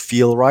which just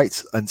feel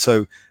right. And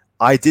so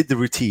I did the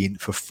routine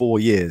for 4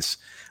 years,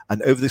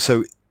 and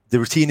so the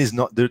routine is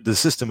not the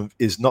system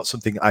is not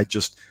something I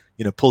just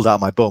pulled out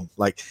of my bum.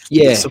 Like,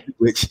 it's something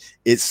which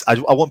I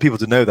want people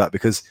to know that,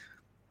 because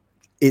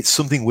it's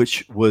something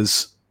which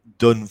was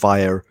done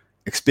via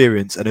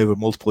experience and over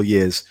multiple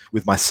years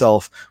with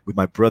myself, with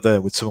my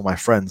brother, with some of my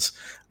friends.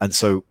 And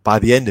so by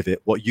the end of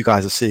it, what you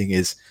guys are seeing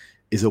is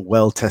a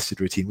well-tested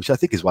routine, which I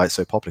think is why it's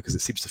so popular, because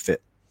it seems to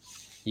fit.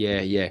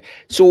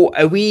 So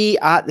are we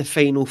at the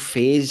final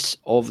phase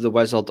of the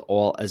Wizard,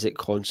 or is it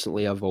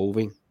constantly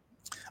evolving?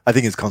 I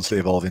think it's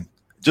constantly evolving,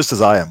 just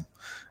as I am.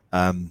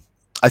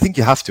 I think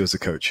you have to as a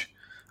coach.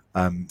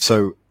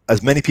 So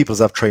as many people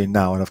as I've trained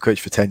now, and I've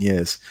coached for 10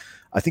 years,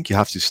 I think you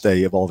have to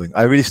stay evolving.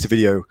 I released a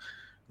video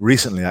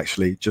recently,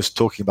 actually, just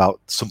talking about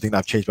something that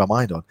I've changed my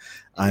mind on,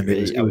 and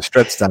it was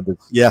strength standards.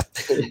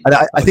 And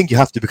I think you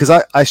have to, because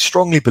I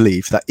strongly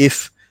believe that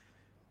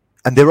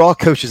and there are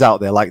coaches out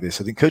there like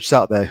this. I think coaches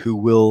out there who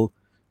will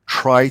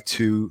try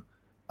to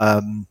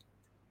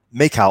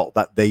make out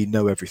that they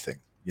know everything,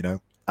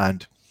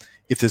 and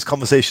if there's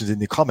conversations in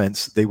the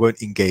comments, they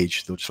won't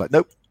engage. They'll just like,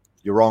 nope,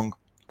 you're wrong,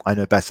 I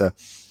know better.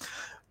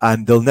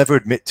 And they'll never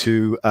admit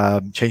to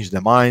changing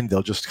their mind.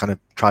 They'll just kind of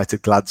try to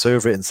glance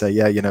over it and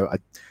say, I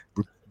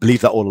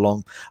believe that all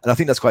along. And I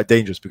think that's quite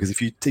dangerous, because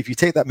if you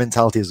take that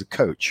mentality as a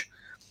coach,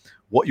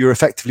 what you're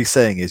effectively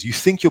saying is you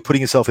think you're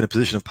putting yourself in a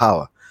position of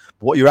power.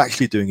 But what you're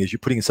actually doing is you're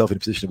putting yourself in a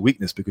position of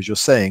weakness, because you're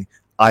saying,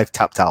 I've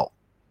tapped out.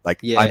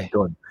 Like, I'm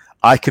done.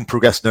 I can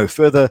progress no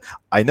further.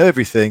 I know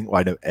everything, or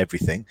I know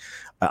everything.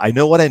 I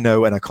know what I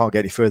know, and I can't get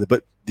any further.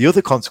 But the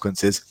other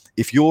consequence is,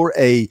 if you're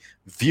a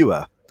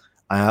viewer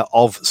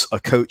of a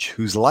coach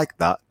who's like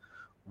that,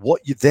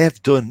 what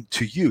they've done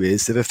to you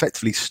is they've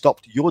effectively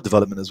stopped your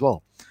development as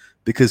well,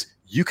 because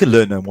you can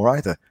learn no more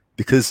either,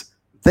 because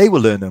they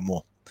will learn no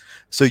more.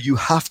 So you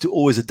have to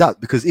always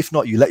adapt, because if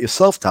not, you let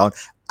yourself down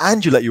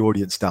and you let your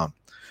audience down.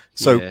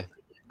 So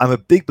I'm a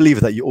big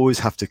believer that you always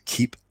have to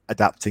keep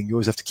adapting. You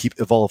always have to keep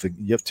evolving.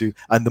 You have to,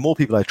 and the more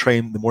people I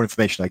train, the more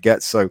information I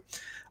get. So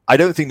I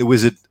don't think the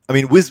wizard, I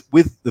mean, with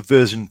the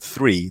version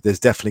 3, there's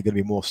definitely going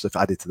to be more stuff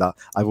added to that.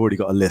 I've already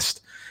got a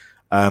list.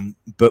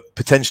 But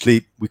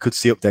potentially we could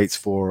see updates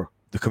for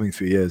the coming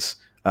few years.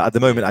 At the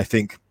moment, I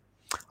think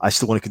I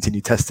still want to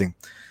continue testing.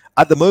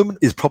 At the moment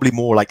is probably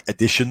more like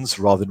additions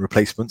rather than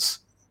replacements,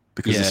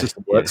 because the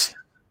system works.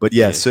 But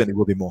certainly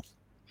will be more.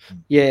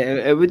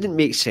 Yeah, it wouldn't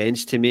make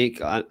sense to make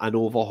an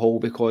overhaul,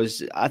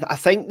 because I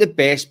think the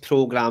best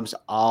programs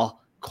are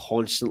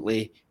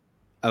constantly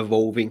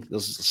evolving.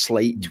 There's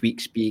slight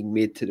tweaks being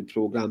made to the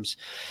programs.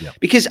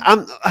 Because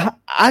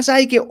as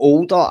I get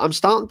older, I'm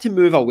starting to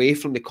move away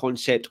from the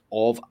concept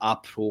of a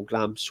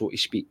program, so to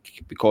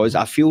speak, because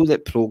I feel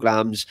that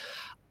programs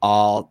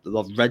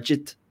they're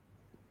rigid,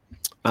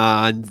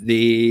 and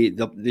they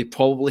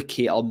probably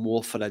cater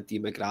more for a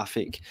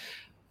demographic.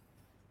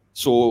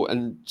 So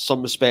in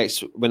some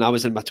respects, when I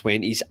was in my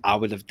 20s, I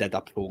would have did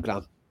a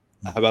program.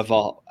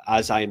 However,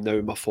 as I am now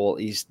in my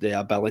 40s, the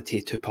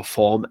ability to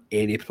perform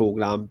any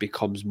program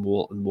becomes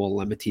more and more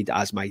limited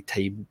as my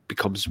time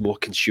becomes more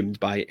consumed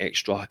by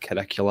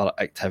extracurricular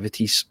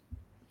activities.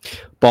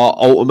 But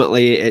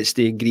ultimately, it's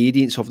the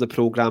ingredients of the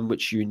program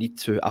which you need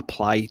to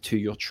apply to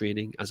your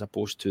training, as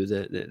opposed to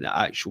the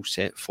actual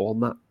set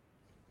format.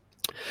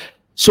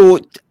 So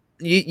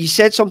you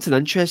said something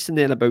interesting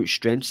there about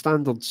strength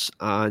standards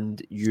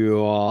and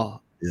your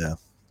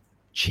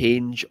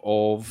change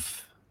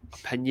of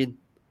opinion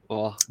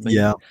or mind.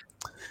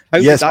 How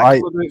did that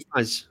come about,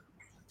 Faz?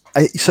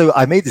 So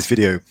I made this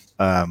video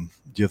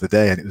the other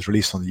day, and it was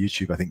released on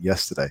YouTube, I think,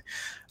 yesterday.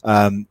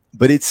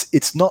 But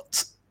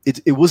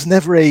it was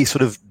never a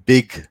sort of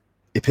big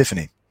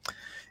epiphany.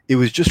 It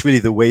was just really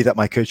the way that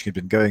my coaching had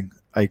been going.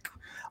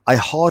 I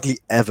hardly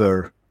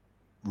ever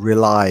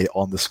rely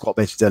on the squat,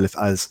 bench, deadlift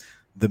as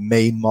the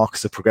main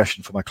markers of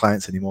progression for my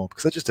clients anymore,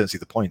 because I just don't see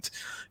the point,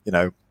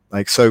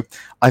 so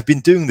I've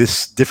been doing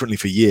this differently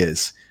for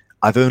years.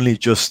 I've only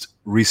just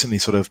recently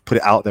sort of put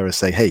it out there and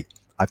say, hey,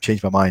 I've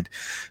changed my mind.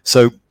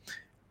 So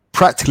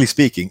practically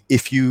speaking,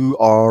 if you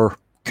are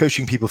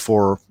coaching people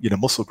for,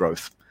 muscle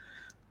growth,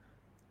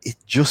 it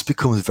just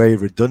becomes very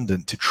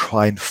redundant to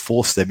try and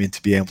force them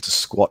into being able to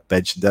squat,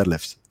 bench, and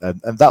deadlift.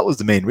 And that was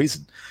the main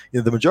reason.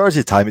 The majority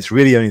of the time, it's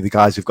really only the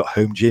guys who've got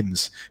home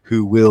gyms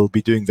who will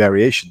be doing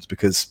variations,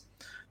 because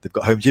they've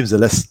got home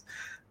gyms.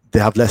 They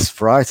have less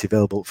variety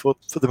available. For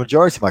the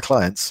majority of my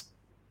clients,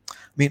 I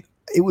mean,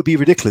 it would be a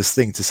ridiculous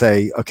thing to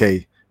say,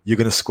 okay, you're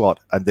going to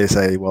squat. And they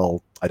say,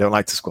 well, I don't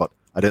like to squat.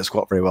 I don't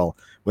squat very well.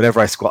 Whenever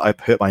I squat,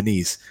 I hurt my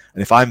knees.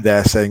 And if I'm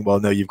there saying, well,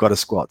 no, you've got to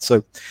squat.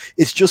 So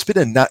it's just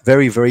been a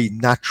very, very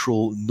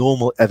natural,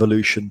 normal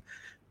evolution,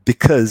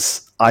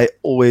 because I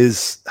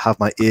always have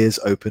my ears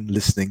open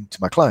listening to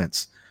my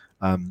clients.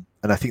 And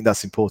I think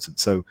that's important.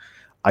 So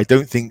I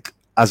don't think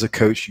as a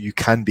coach, you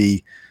can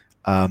be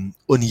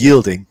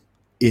unyielding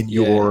in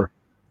your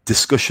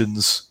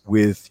discussions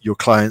with your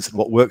clients and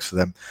what works for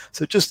them.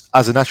 So just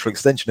as a natural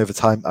extension over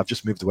time, I've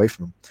just moved away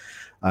from them.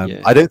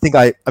 I don't think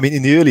I mean,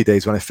 in the early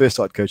days when I first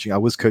started coaching, I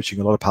was coaching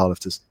a lot of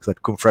powerlifters because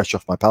I'd come fresh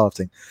off my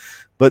powerlifting.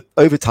 But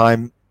over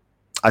time,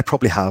 I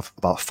probably have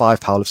about 5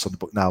 powerlifters on the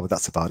book now, but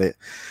that's about it.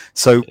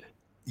 So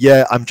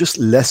I'm just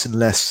less and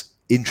less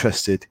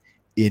interested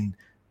in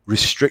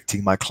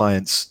restricting my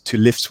clients to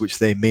lifts which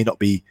they may not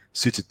be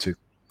suited to.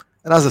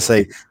 And as I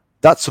say,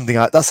 that's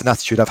an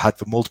attitude I've had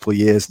for multiple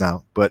years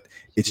now, but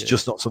it's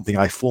just not something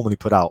I formally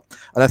put out.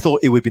 And I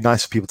thought it would be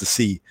nice for people to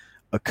see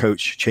a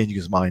coach changing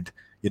his mind,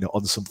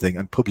 on something,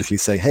 and publicly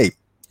say, hey,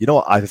 you know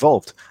what, I've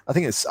evolved. I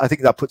think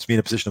that puts me in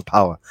a position of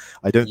power.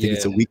 I don't think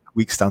it's a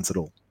weak stance at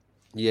all.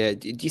 Yeah.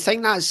 Do you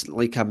think that's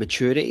like a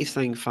maturity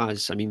thing,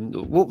 Faz? I mean,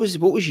 what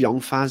was young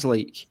Faz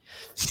like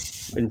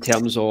in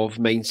terms of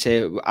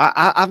mindset?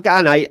 I've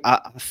got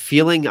a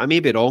feeling, I may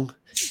be wrong,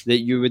 that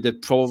you would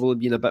have probably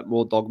been a bit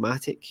more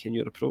dogmatic in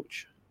your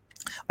approach.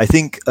 I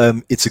think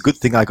it's a good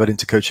thing I got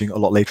into coaching a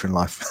lot later in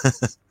life.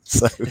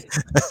 So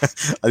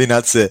I think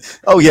that's it.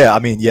 Oh yeah, I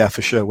mean, yeah,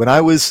 for sure. When I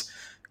was,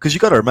 because you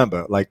got to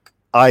remember, like,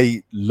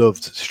 I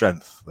loved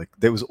strength. Like,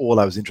 that was all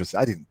I was interested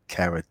in. I didn't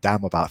care a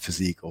damn about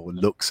physique or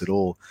looks at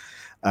all.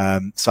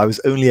 So I was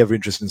only ever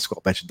interested in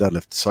squat, bench, and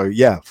deadlift. So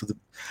yeah,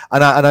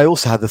 and I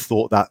also had the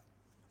thought that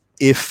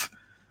if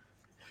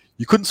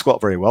you couldn't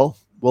squat very well,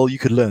 you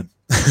could learn.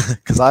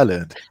 Because I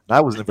learned. And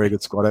I wasn't a very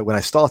good squatter when I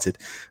started,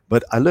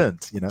 but I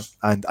learned,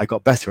 and I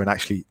got better. And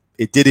actually,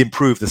 it did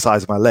improve the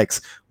size of my legs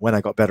when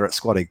I got better at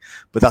squatting.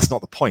 But that's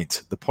not the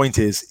point. The point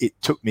is,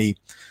 it took me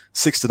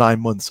 6 to 9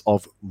 months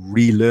of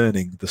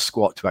relearning the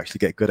squat to actually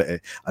get good at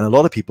it. And a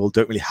lot of people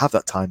don't really have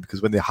that time,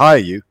 because when they hire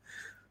you,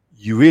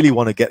 you really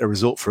want to get a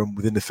result from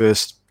within the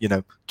first,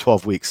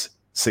 12 weeks,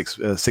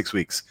 6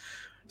 weeks.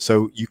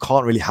 So you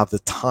can't really have the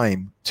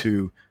time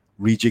to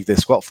rejig their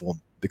squat form,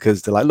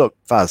 because they're like, look,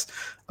 Faz,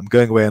 I'm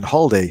going away on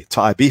holiday to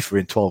Ibiza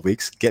in 12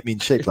 weeks. Get me in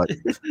shape. Like,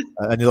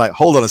 and you're like,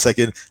 hold on a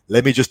second.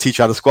 Let me just teach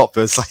you how to squat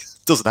first. Like, it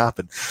doesn't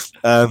happen.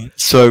 I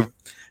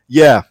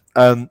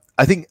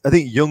think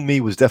young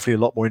me was definitely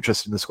a lot more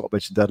interested in the squat,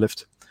 bench, and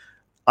deadlift.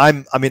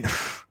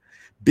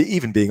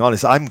 Even being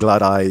honest, I'm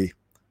glad I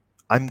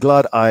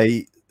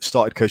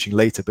started coaching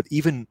later. But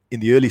even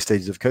in the early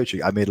stages of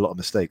coaching, I made a lot of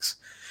mistakes.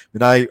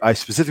 I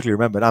specifically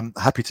remember, and I'm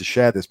happy to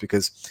share this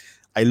because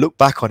I look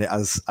back on it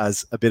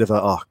as a bit of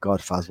a, oh God,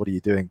 Faz, what are you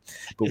doing?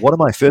 But one of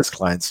my first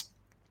clients,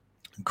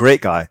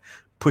 great guy,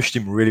 pushed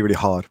him really, really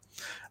hard.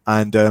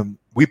 And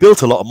we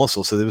built a lot of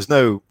muscle, so there was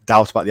no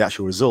doubt about the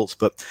actual results.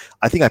 But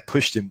I think I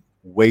pushed him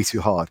way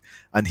too hard.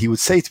 And he would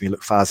say to me,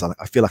 look, Faz,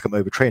 I feel like I'm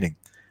overtraining.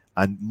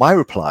 And my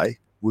reply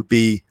would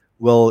be,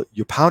 well,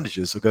 your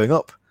poundages are going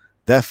up.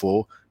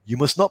 Therefore, you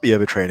must not be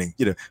overtraining,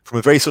 from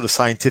a very sort of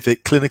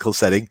scientific, clinical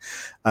setting.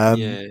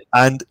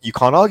 And you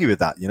can't argue with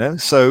that,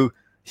 So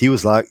he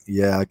was like,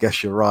 yeah, I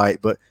guess you're right.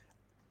 But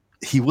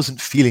he wasn't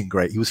feeling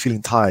great. He was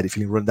feeling tired,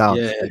 feeling run down.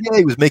 Yeah,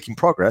 he was making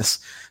progress.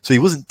 So he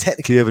wasn't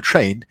technically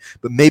overtrained,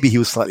 but maybe he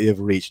was slightly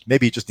overreached.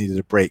 Maybe he just needed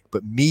a break.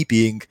 But me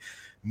being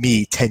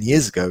me 10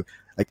 years ago,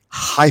 like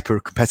hyper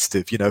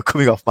competitive,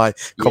 coming off my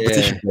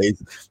competition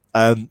days,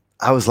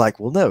 I was like,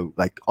 well, no,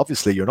 like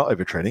obviously you're not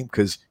overtraining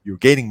because you're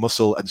gaining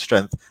muscle and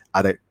strength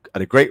at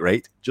a great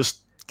rate.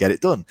 Just get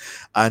it done.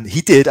 And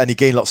he did, and he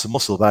gained lots of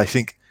muscle, but I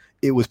think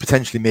it was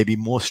potentially maybe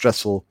more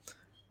stressful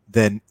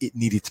than it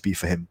needed to be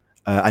for him.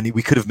 And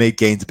we could have made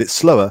gains a bit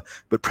slower,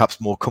 but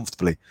perhaps more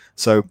comfortably.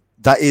 So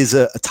that is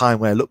a time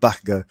where I look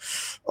back and go,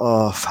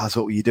 oh, Faz,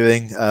 what were you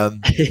doing?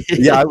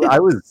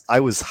 I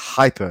was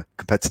hyper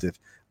competitive.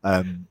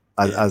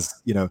 As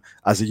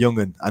a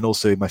young'un, and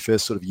also in my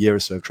first sort of year or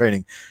so of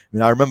training.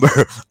 I remember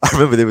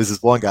there was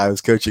this one guy I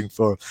was coaching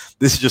for.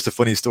 This is just a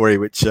funny story,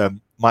 which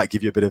might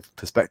give you a bit of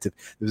perspective.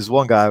 There was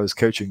one guy I was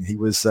coaching. He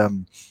was,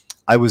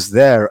 I was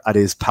there at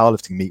his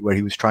powerlifting meet where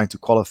he was trying to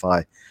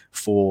qualify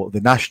for the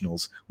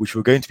nationals, which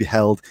were going to be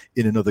held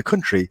in another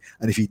country.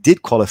 And if he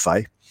did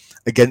qualify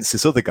against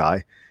this other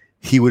guy,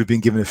 he would have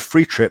been given a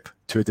free trip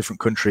to a different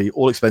country,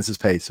 all expenses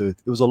paid. So there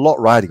was a lot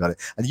riding on it.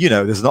 And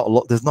there's not a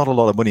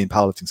lot of money in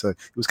powerlifting, so it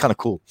was kind of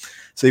cool.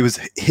 So it was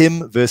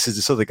him versus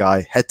this other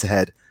guy, head to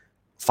head,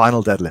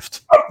 final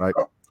deadlift, right?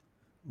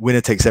 Winner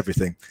takes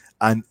everything.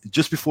 And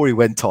just before he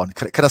went on,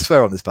 can I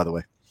swear on this, by the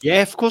way?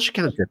 Yeah, of course you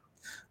can. Okay.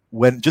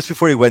 Just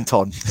before he went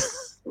on,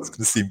 it's going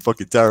to seem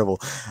fucking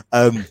terrible.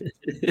 I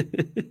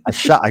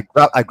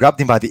grabbed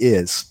him by the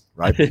ears,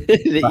 right?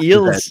 The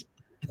ears.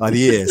 By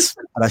the ears,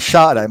 and I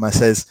shouted at him. I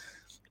says,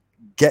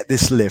 "Get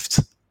this lift.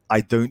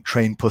 I don't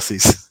train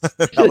pussies."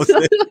 That was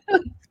it.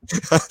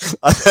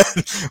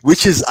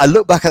 Which is, I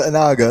look back at it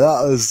now and go,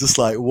 that was just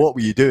like, what were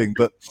you doing?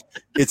 But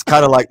it's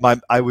kind of like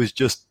I was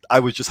just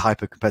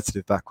hyper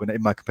competitive back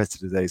in my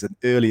competitive days and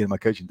early in my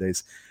coaching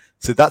days.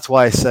 So that's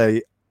why I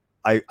say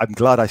I'm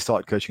glad I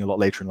started coaching a lot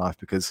later in life,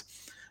 because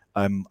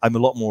I'm a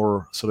lot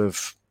more sort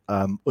of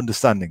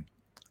understanding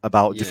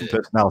about different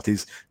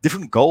personalities,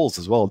 different goals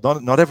as well.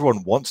 Not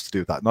everyone wants to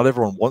do that. Not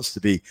everyone wants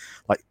to be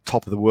like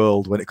top of the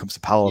world when it comes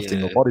to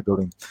powerlifting or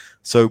bodybuilding.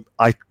 So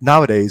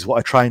nowadays, what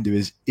I try and do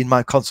is, in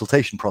my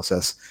consultation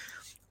process,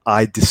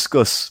 I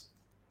discuss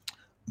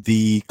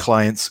the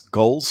client's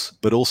goals,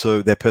 but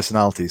also their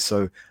personalities.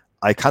 So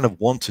I kind of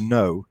want to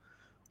know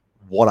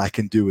what I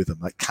can do with them.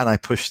 Like, can I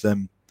push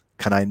them?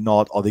 Can I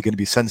not? Are they going to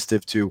be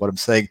sensitive to what I'm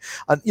saying?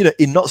 And,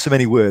 in not so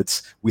many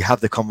words, we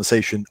have the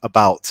conversation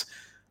about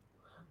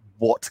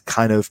what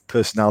kind of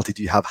personality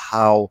do you have?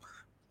 How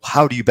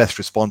do you best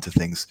respond to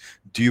things?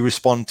 Do you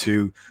respond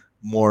to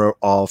more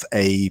of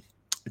a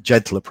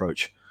gentle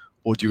approach,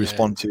 or do you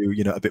respond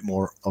to a bit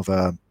more of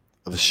a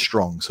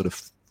strong sort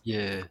of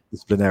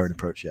disciplinarian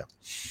approach?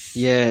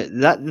 Yeah,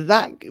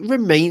 that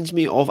reminds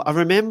me of, I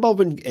remember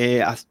when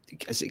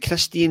is it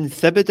Christian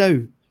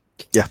Thibodeau?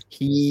 Yeah,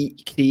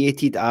 he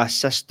created a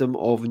system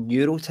of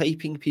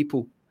neurotyping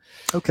people.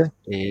 Okay.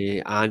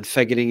 And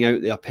figuring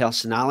out their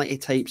personality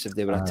types, if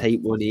they were a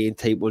type 1A and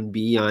type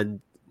 1B, and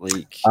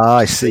like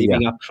I see,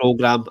 a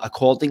program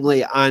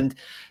accordingly. And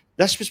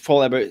this was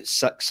probably about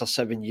 6 or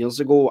 7 years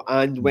ago.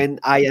 And when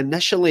I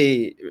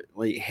initially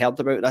heard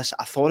about this,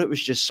 I thought it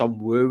was just some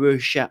woo-woo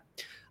shit.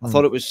 I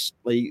thought it was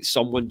like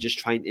someone just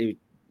trying to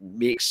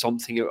make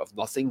something out of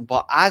nothing.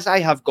 But as I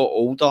have got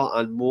older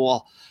and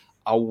more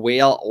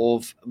aware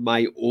of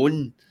my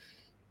own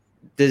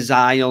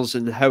desires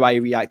and how I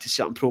react to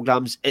certain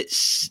programs, it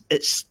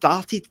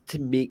started to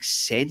make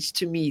sense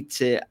to me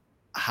to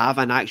have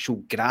an actual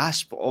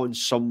grasp on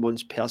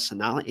someone's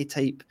personality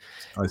type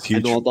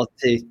in order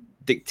to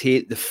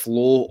dictate the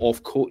flow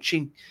of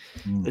coaching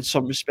in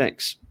some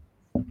respects.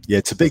 Yeah,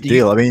 it's a big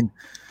deal. I mean,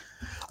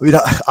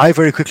 I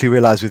very quickly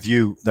realized with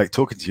you, like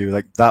talking to you,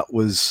 like that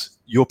was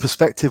your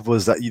perspective,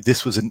 was that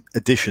this was an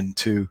addition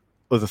to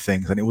other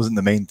things and it wasn't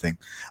the main thing.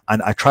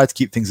 And I tried to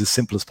keep things as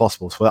simple as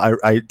possible. So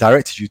I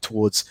directed you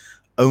towards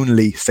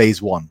only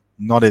phase 1,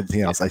 not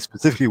anything else. I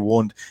specifically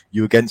warned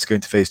you against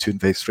going to phase 2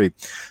 and phase 3.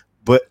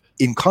 But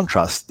in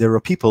contrast, there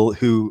are people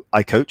who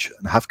I coach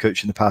and have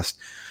coached in the past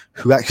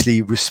who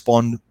actually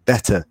respond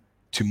better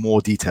to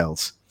more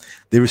details.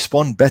 They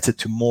respond better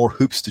to more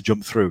hoops to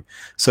jump through.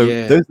 So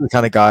those are the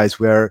kind of guys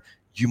where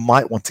you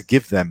might want to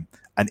give them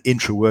an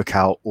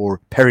intra-workout or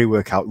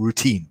peri-workout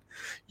routine.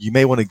 You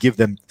may want to give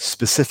them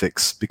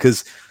specifics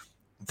because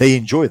they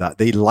enjoy that.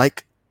 They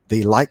like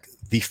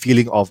the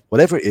feeling of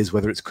whatever it is,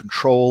 whether it's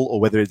control or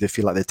whether they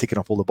feel like they're ticking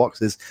off all the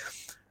boxes.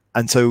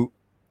 And so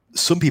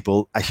some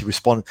people actually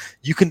respond.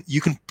 You can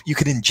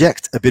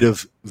inject a bit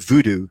of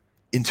voodoo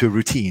into a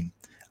routine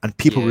and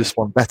people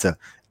respond better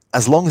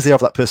as long as they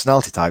have that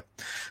personality type.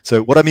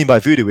 So what I mean by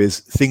voodoo is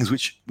things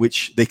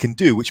which they can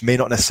do, which may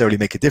not necessarily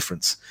make a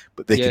difference,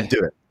 but they can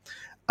do it.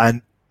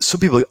 And some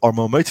people are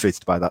more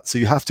motivated by that. So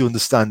you have to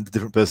understand the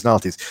different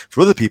personalities. For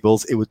other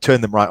people's, it would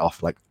turn them right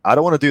off. Like, I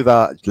don't want to do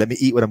that. Let me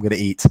eat what I'm going to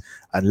eat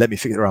and let me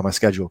figure it around my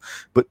schedule.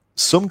 But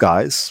some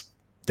guys,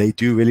 they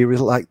do really,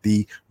 really like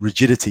the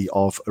rigidity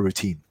of a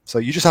routine. So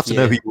you just have to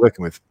know who you're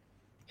working with.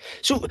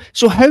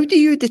 So how do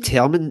you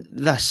determine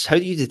this? How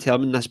do you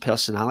determine this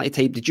personality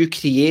type? Did you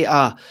create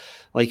a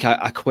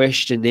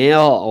questionnaire,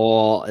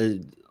 or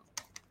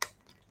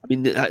I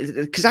mean,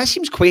 because that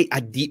seems quite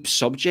a deep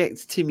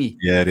subject to me.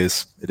 Yeah, it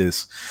is. It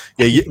is.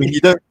 Yeah,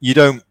 you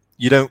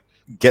don't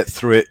get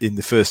through it in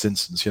the first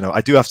instance. You know,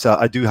 I do have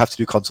to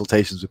do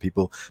consultations with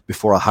people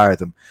before I hire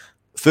them.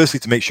 Firstly,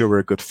 to make sure we're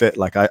a good fit.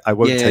 Like I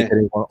won't take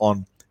anyone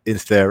on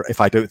if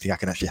I don't think I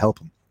can actually help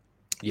them.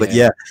 But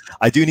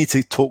I do need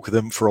to talk with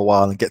them for a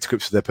while and get to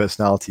grips with their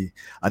personality.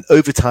 And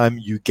over time,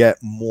 you get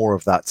more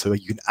of that, so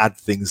you can add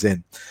things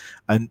in.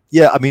 And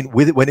I mean,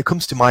 when it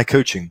comes to my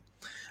coaching,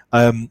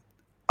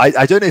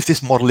 I don't know if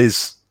this model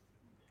is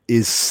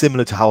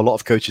similar to how a lot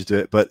of coaches do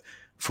it, but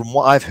from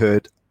what I've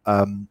heard,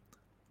 from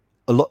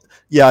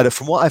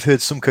what I've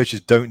heard, some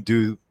coaches don't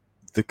do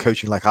the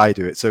coaching like I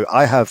do it. So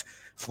I have,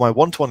 for my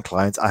one-to-one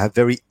clients, I have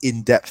very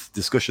in-depth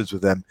discussions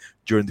with them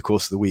during the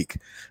course of the week.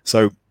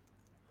 So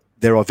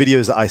there are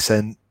videos that I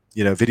send,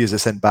 videos I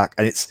send back,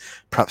 and it's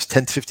perhaps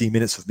 10 to 15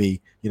 minutes of me,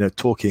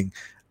 talking.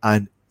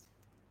 And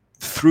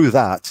through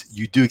that,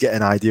 you do get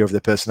an idea of their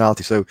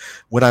personality. So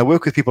when I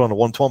work with people on a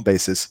one-to-one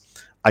basis,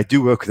 I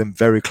do work with them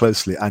very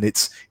closely, and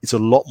it's a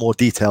lot more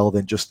detail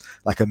than just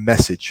like a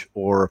message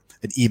or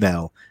an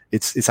email.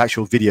 It's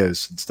actual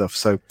videos and stuff.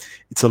 So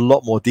it's a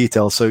lot more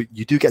detail. So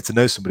you do get to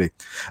know somebody.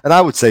 And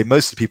I would say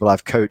most of the people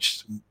I've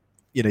coached,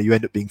 you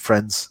end up being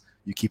friends.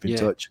 You keep in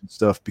touch and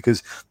stuff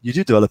because you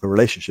do develop a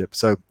relationship.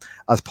 So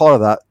as part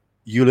of that,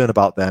 you learn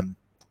about them,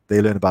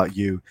 they learn about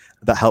you.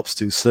 That helps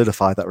to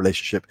solidify that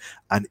relationship,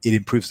 and it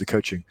improves the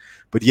coaching.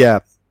 But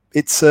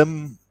it's a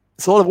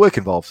lot of work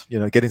involved,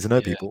 getting to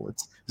know people.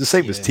 It's the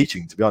same as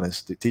teaching, to be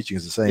honest. Teaching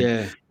is the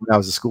same. When I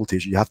was a school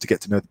teacher, you have to get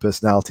to know the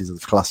personalities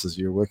of the classes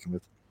you're working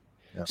with.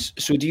 Yeah.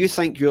 So do you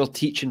think your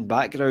teaching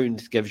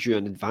background gives you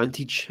an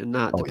advantage in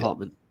that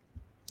department?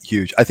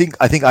 Huge. I think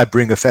I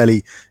bring a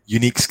fairly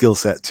unique skill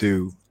set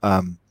to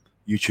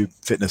YouTube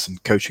fitness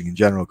and coaching in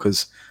general,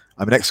 because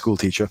I'm an ex-school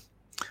teacher.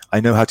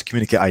 I know how to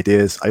communicate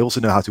ideas. I also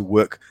know how to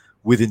work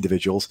with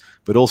individuals,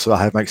 but also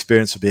I have my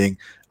experience of being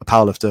a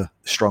powerlifter,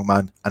 a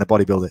strongman, and a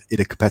bodybuilder in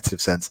a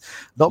competitive sense.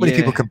 Not many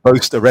people can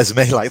boast a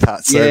resume like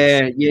that. So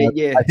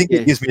I think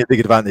it gives me a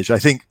big advantage. I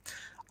think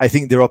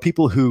there are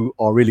people who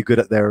are really good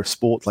at their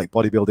sport, like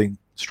bodybuilding,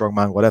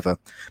 strongman, whatever,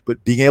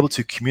 but being able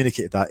to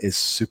communicate that is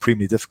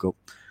supremely difficult.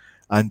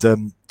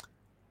 And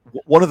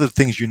one of the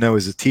things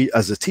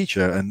as a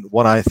teacher, and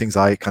one of the things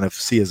I kind of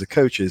see as a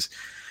coach, is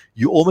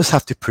you almost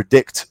have to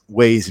predict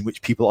ways in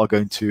which people are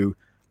going to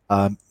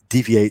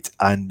deviate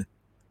and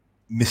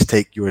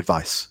mistake your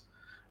advice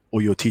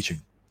or your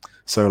teaching.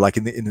 So like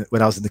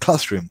when I was in the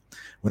classroom,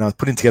 when I was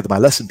putting together my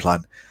lesson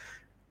plan,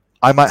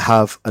 I might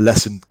have a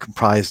lesson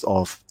comprised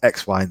of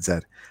X, Y, and Z.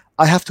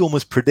 I have to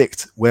almost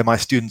predict where my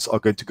students are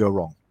going to go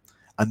wrong,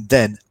 and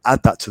then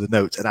add that to the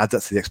notes and add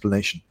that to the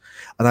explanation.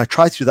 And I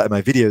try to do that in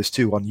my videos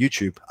too on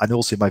YouTube, and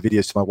also in my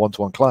videos to my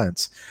one-to-one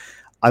clients.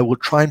 I will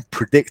try and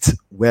predict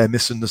where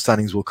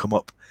misunderstandings will come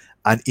up.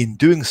 And in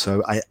doing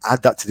so, I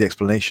add that to the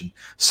explanation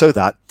so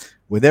that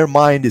when their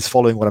mind is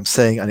following what I'm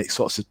saying and it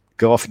starts to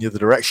go off in the other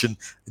direction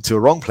into a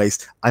wrong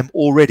place, I'm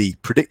already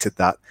predicted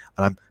that,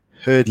 and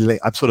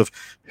I'm sort of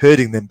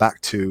herding them back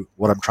to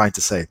what I'm trying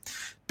to say.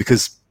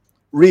 Because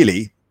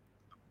really,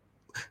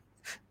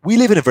 we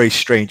live in a very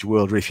strange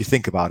world, if you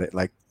think about it.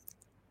 Like,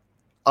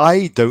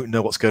 I don't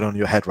know what's going on in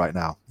your head right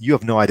now. You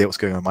have no idea what's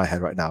going on in my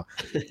head right now.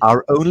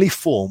 Our only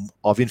form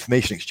of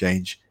information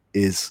exchange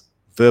is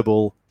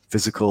verbal,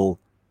 physical,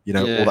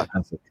 all that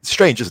kind of stuff. It's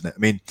strange, isn't it? I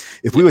mean,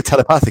 if we were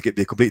telepathic, it'd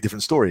be a completely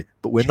different story,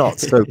 but we're not.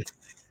 So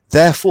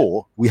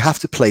therefore, we have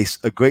to place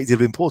a great deal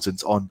of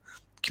importance on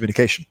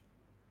communication.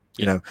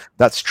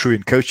 That's true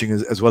in coaching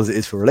as well as it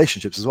is for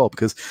relationships as well,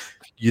 because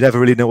you never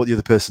really know what the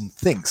other person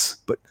thinks.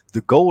 But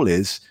the goal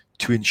is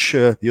to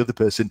ensure the other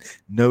person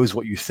knows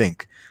what you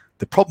think.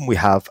 The problem we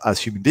have as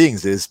human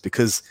beings is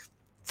because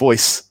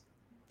voice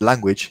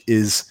language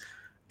is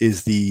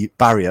is the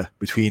barrier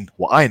between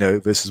what I know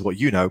versus what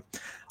you know.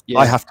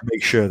 I have to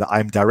make sure that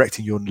I'm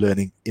directing your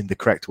learning in the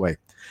correct way.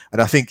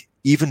 And I think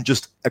even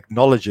just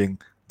acknowledging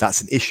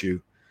that's an issue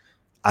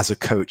as a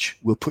coach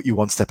will put you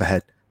one step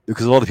ahead,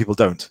 because a lot of people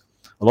don't.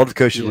 A lot of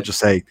coaches will just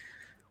say,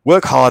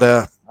 work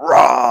harder,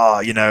 rah,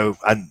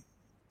 and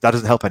that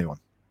doesn't help anyone.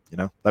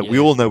 We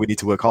all know we need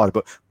to work harder,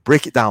 but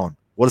break it down.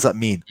 What does that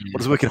mean? What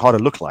does working harder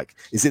look like?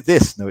 Is it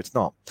this? No, it's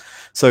not.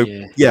 So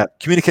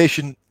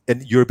communication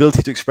and your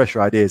ability to express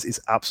your ideas is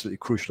absolutely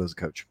crucial as a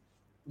coach.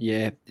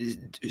 Yeah.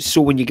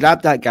 So when you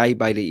grabbed that guy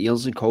by the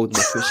ears and called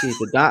him a pussy,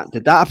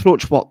 did that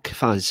approach work,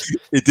 Faz?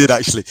 It did,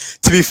 actually.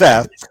 To be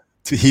fair,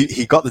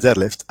 he got the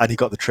deadlift and he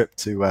got the trip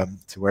to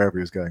wherever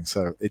he was going,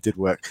 so it did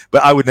work.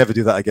 But I would never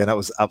do that again. That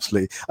was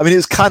absolutely. I mean, it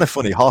was kind of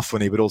funny, half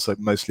funny, but also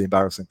mostly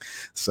embarrassing.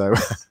 So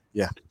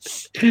yeah,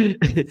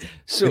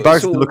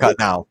 embarrassing to look at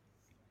now.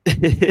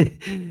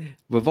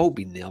 We've all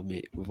been there,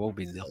 mate. We've all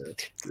been there.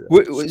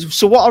 Yeah.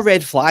 So what are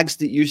red flags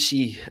that you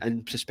see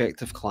in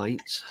prospective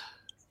clients?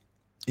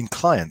 In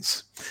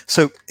clients?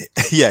 So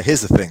yeah,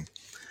 here's the thing.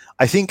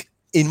 I think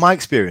in my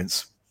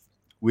experience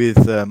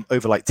with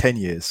over like 10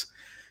 years,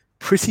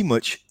 pretty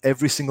much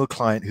every single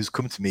client who's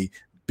come to me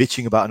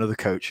bitching about another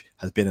coach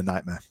has been a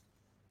nightmare.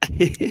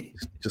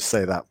 Just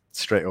say that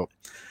straight up.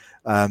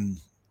 And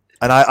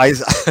I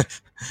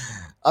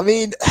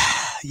mean,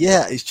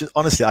 yeah, it's just,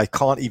 honestly, I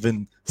can't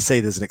even say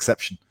there's an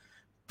exception.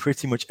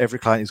 Pretty much every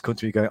client who's come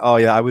to me going, oh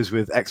yeah, I was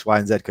with X, Y,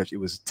 and Z coach. It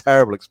was a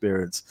terrible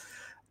experience.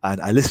 And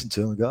I listen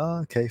to them and go,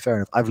 oh, okay, fair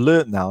enough. I've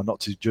learned now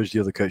not to judge the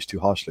other coach too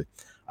harshly.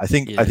 I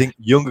think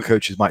younger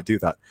coaches might do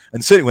that.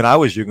 And certainly when I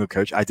was a younger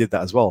coach, I did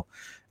that as well.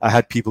 I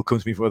had people come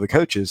to me from other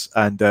coaches,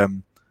 and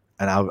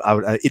I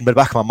would, in the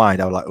back of my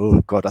mind, I was like,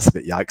 oh God, that's a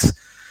bit yikes.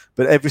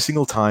 But every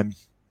single time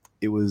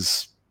it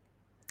was,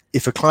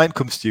 if a client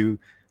comes to you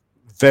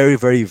very,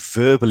 very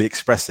verbally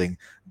expressing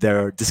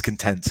their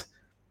discontent,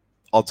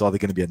 odds are they're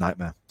going to be a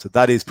nightmare. So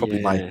that is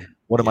probably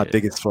one of my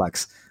biggest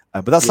flags.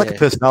 But that's like a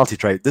personality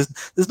trait.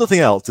 There's nothing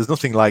else. There's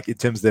nothing like in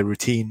terms of their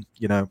routine,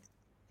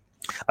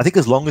 I think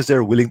as long as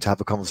they're willing to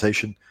have a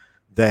conversation,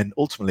 then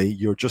ultimately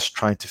you're just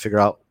trying to figure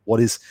out what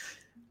is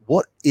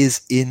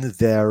in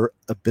their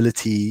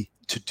ability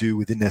to do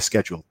within their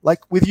schedule.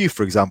 Like with you,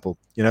 for example,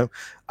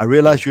 I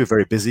realized you were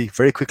very busy.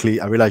 Very quickly,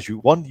 I realized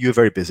you were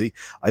very busy.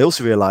 I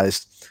also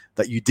realized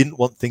that you didn't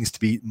want things to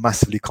be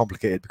massively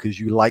complicated because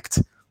you liked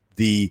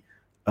the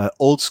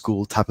old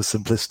school type of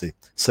simplicity.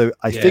 So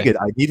I figured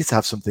I needed to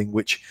have something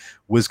which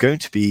was going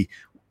to be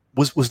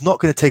was not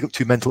going to take up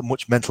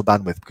much mental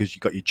bandwidth, because you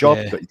got your job,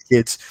 you got your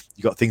kids,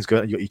 you got things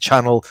going on, you got your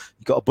channel,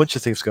 you got a bunch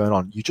of things going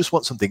on. You just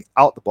want something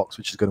out the box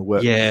which is going to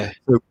work. Yeah.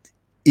 So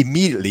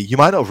immediately, you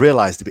might not have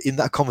realized it, but in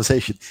that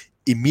conversation,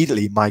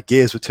 immediately my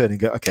gears were turning.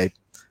 Go, okay,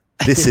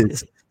 this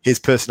is his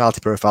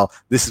personality profile.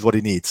 This is what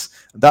he needs,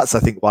 and that's, I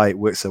think, why it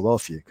works so well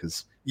for you.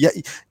 Because you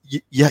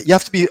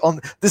have to be on.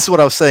 This is what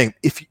I was saying.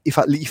 If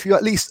you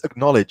at least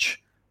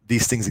acknowledge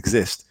these things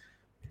exist,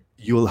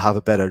 you will have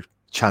a better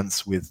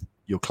chance with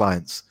your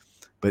clients.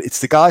 But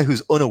it's the guy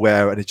who's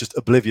unaware and is just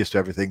oblivious to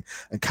everything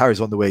and carries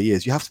on the way he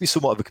is. You have to be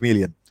somewhat of a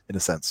chameleon in a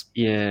sense.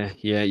 Yeah.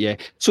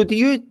 So do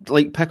you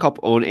pick up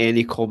on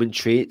any common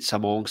traits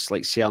amongst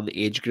certain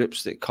age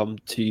groups that come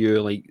to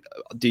you?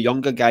 Do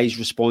younger guys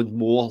respond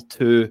more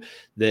to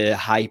the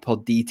hyper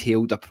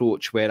detailed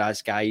approach,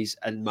 whereas guys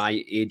in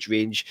my age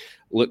range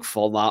look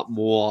for that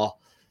more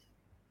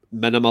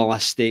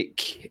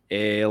minimalistic,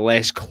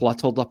 less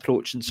cluttered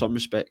approach in some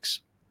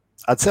respects?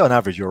 I'd say on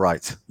average, you're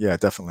right. Yeah,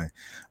 definitely.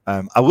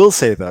 I will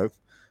say, though,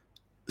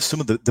 some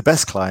of the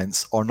best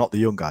clients are not the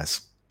young guys.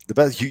 The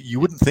best,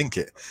 you wouldn't think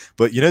it,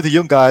 but the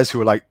young guys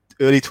who are like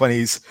early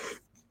 20s,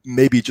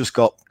 maybe just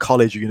got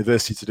college or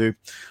university to do,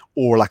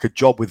 or like a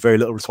job with very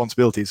little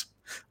responsibilities.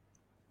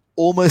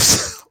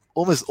 Almost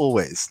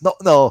always,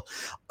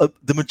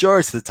 the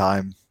majority of the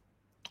time,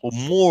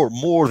 or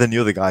more than the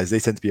other guys,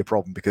 they tend to be a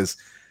problem, because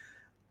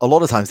a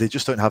lot of times they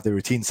just don't have their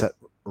routine set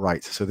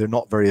right, so they're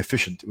not very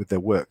efficient with their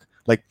work.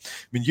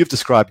 You've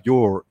described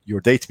your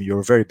day to me. You're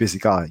a very busy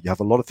guy. You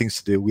have a lot of things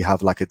to do. We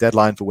have like a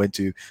deadline for when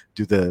to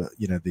do the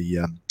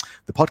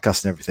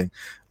podcast and everything.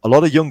 A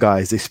lot of young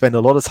guys, they spend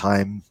a lot of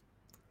time,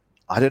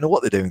 I don't know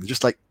what they're doing. They're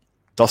just like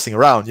dossing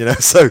around,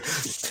 So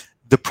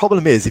the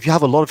problem is, if you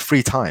have a lot of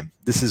free time,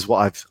 this is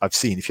what I've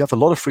seen. If you have a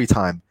lot of free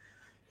time,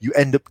 you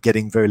end up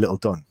getting very little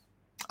done.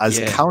 As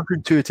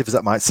counterintuitive as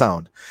that might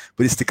sound,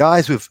 but it's the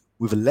guys with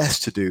less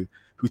to do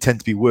who tend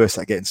to be worse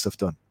at getting stuff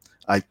done.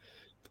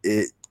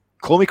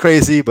 Call me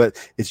crazy, but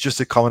it's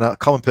just a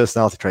common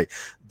personality trait.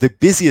 The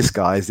busiest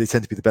guys, they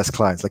tend to be the best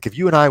clients. Like if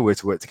you and I were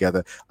to work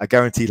together, I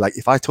guarantee,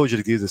 if I told you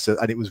to do this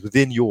and it was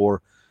within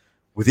your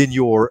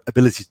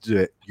ability to do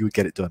it, you would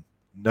get it done.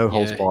 No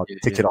holds barred,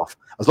 tick it off.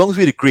 As long as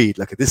we'd agreed,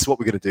 this is what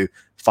we're going to do,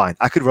 fine.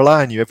 I could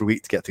rely on you every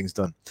week to get things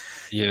done.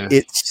 Yeah.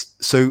 It's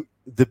so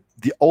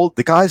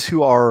the guys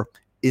who are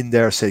in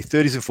their, say,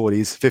 30s and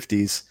 40s,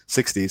 50s,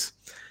 60s,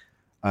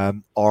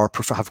 have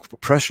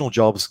professional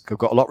jobs, have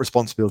got a lot of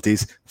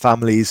responsibilities,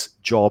 families,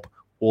 job,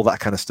 all that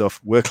kind of stuff,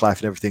 work life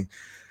and everything.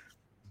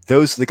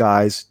 Those are the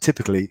guys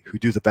typically who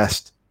do the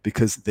best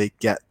because they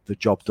get the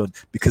job done,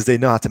 because they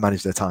know how to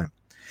manage their time.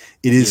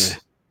 It is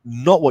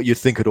not what you'd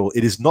think at all.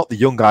 It is not the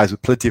young guys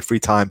with plenty of free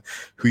time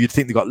who you'd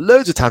think they've got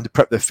loads of time to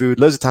prep their food,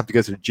 loads of time to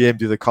go to the gym,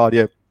 do their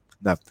cardio.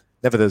 No,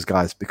 never those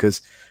guys,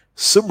 because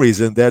some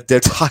reason their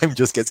time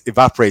just gets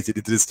evaporated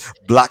into this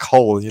black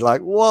hole, and you're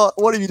like, what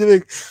are you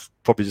doing?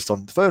 Probably just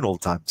on the phone all the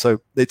time.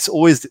 So it's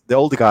always the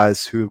older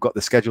guys who have got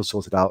the schedule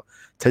sorted out.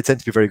 They tend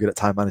to be very good at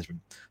time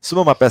management. Some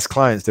of my best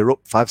clients, they're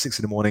up 5, 6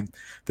 in the morning.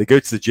 They go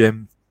to the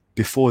gym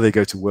before they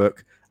go to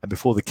work and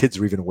before the kids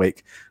are even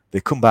awake. They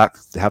come back,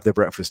 they have their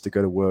breakfast, they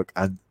go to work,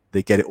 and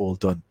they get it all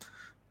done.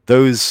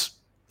 Those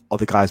are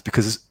the guys,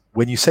 because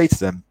when you say to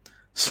them,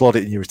 slot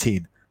it in your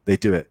routine, they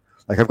do it.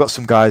 Like, I've got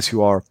some guys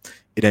who are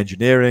in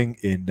engineering,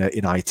 in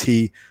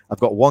IT. I've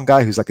got one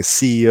guy who's like a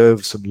CEO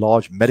of some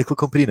large medical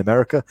company in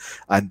America,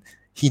 and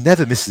he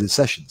never misses his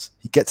sessions.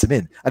 He gets them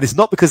in. And it's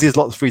not because he has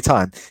lots of free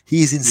time.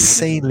 He is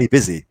insanely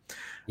busy.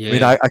 Yeah. I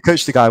mean, I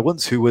coached a guy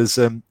once who was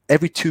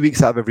every 2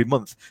 weeks out of every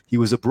month, he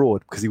was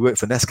abroad because he worked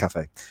for Nescafe.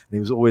 And he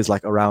was always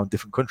like around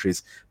different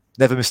countries,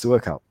 never missed a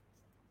workout.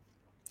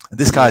 And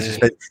this guy,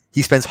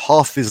 he spends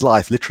half his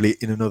life literally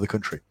in another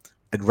country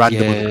in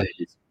random other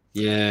countries.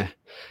 Yeah.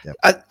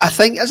 I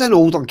think as an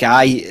older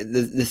guy,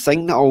 the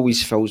thing that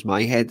always fills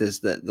my head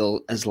is that there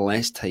is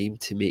less time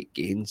to make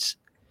gains.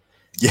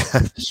 Yeah.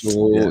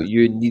 So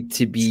you need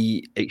to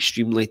be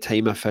extremely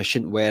time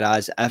efficient.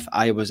 Whereas if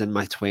I was in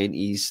my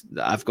 20s,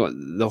 I've got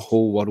the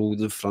whole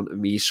world in front of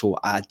me. So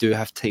I do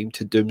have time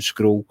to doom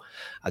scroll.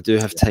 I do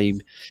have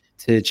time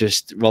to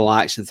just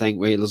relax and think,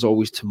 wait, there's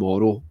always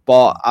tomorrow.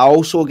 But I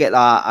also get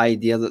that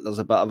idea that there's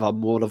a bit of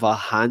more of a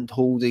hand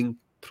holding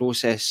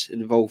process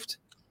involved.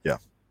 Yeah.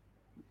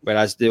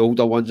 Whereas the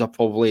older ones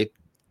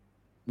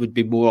would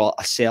be more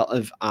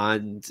assertive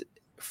and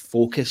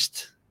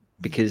focused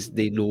because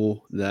they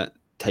know that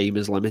time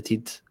is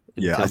limited.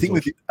 Yeah, I think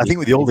with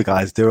the older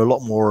guys, they're a lot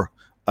more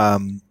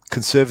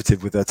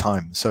conservative with their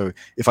time. So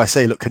if I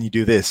say, look, can you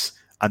do this?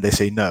 And they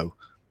say no,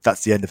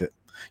 that's the end of it.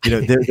 You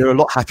know, they're a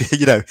lot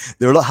happier,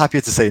 they're a lot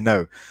happier to say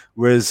no.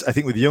 Whereas I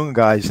think with the younger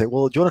guys, you say,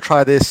 well, do you want to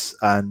try this?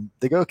 And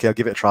they go, okay, I'll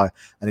give it a try.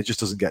 And it just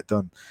doesn't get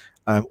done.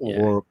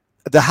 Or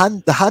the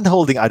hand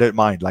holding, I don't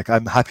mind. Like,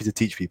 I'm happy to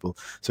teach people.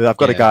 So I've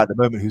got a guy at the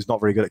moment who's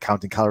not very good at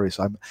counting calories.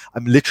 So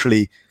I'm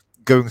literally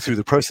going through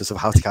the process of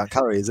how to count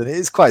calories, and it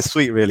is quite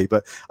sweet, really.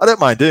 But I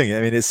don't mind doing it.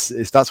 I mean, it's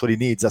that's what he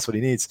needs. That's what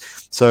he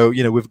needs. So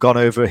we've gone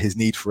over his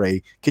need for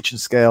a kitchen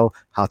scale,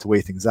 how to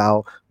weigh things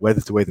out, whether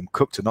to weigh them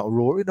cooked or not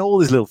raw, all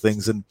these little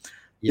things, and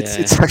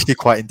it's actually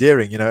quite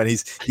endearing, And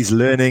he's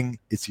learning.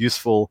 It's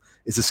useful.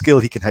 It's a skill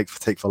he can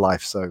take for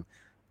life. So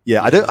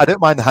I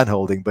don't mind the hand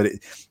holding, but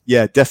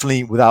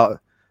definitely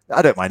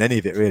I don't mind any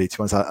of it, really. To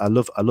be honest,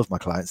 I love my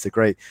clients. They're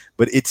great,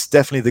 but it's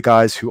definitely the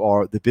guys who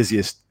are the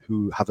busiest,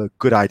 who have a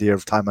good idea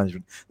of time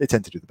management. They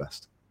tend to do the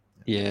best.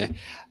 Yeah.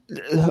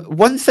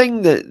 One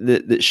thing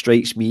that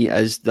strikes me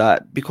is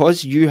that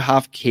because you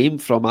have came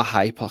from a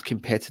hyper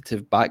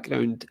competitive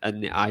background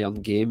in the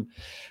iron game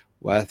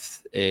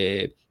with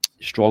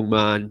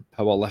strongman,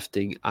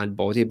 powerlifting, and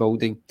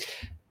bodybuilding,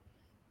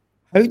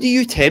 how do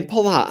you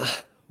temper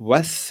that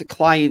with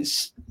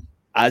clients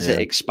as it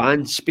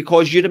expands?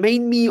 Because you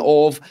remind me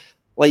of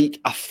like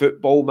a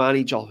football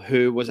manager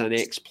who was an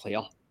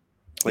ex-player.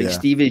 Like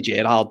Stevie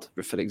Gerrard,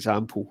 for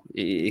example.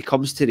 He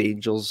comes to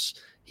Rangers.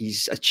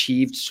 He's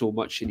achieved so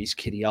much in his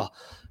career,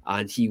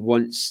 and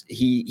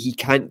he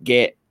can't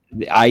get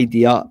the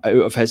idea out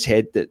of his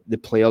head that the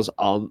players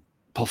aren't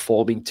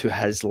performing to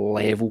his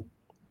level.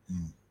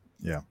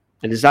 Yeah.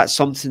 And is that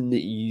something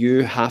that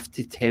you have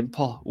to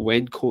temper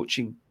when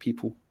coaching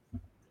people?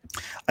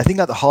 I think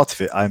at the heart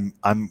of it,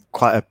 I'm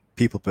quite a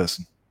people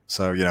person.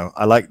 So,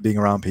 I like being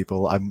around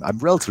people. I'm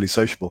relatively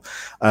sociable,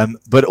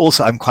 but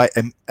also I'm quite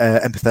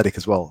empathetic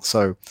as well.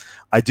 So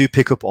I do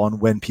pick up on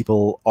when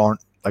people are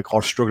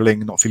struggling,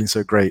 not feeling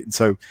so great. And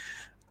so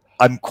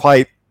I'm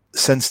quite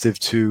sensitive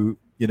to,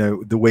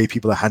 the way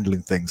people are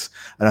handling things.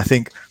 And I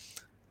think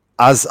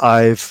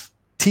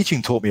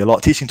teaching taught me a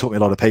lot. Teaching taught me a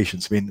lot of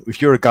patience. I mean,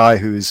 if you're a guy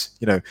who's,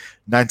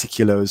 90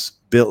 kilos,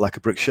 built like a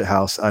brick shit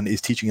house, and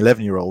is teaching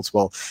 11-year-olds,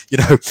 well,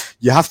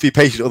 you have to be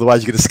patient,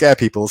 otherwise you're going to scare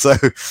people. So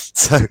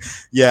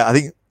I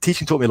think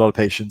teaching taught me a lot of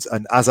patience.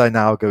 And as I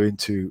now go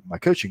into my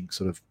coaching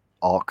sort of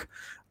arc,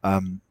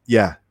 it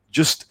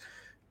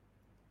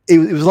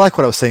was like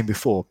what I was saying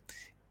before.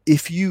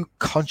 If you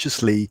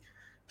consciously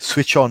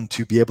switch on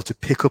to be able to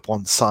pick up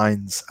on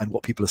signs and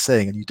what people are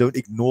saying, and you don't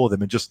ignore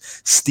them and just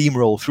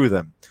steamroll through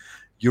them,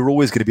 you're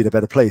always going to be in a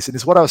better place. And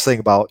it's what I was saying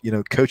about,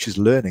 coaches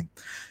learning.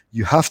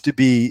 You have to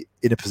be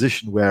in a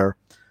position where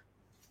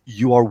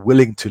you are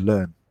willing to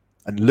learn.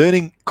 And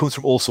learning comes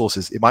from all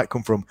sources. It might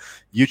come from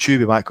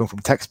YouTube, it might come from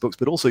textbooks,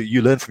 but also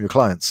you learn from your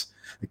clients.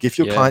 Like, if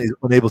your client is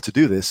unable to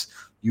do this,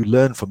 you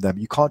learn from them.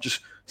 You can't just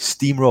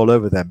steamroll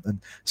over them.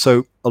 And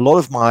so a lot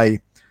of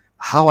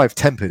how I've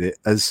tempered it,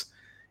 as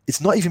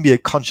it's not even be a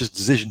conscious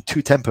decision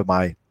to temper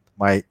my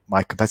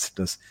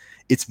competitiveness.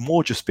 It's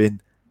more just been,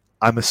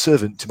 I'm a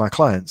servant to my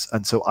clients,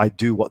 and so I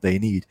do what they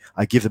need.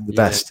 I give them the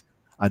best,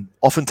 and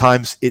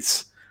oftentimes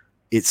it's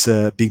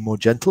being more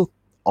gentle.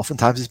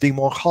 oftentimes it's being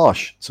more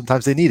harsh.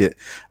 Sometimes they need it.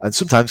 And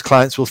sometimes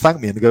clients will thank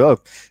me and they go,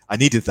 oh, I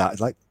needed that.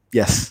 Like,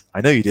 yes,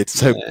 I know you did.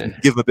 So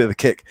give them a bit of a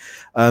kick.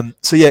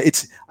 So yeah,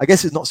 I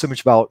guess it's not so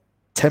much about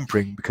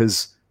tempering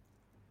because,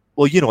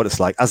 well, you know what it's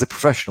like. As a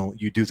professional,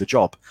 you do the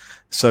job.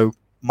 So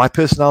my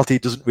personality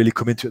doesn't really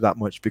come into it that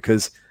much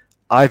because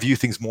I view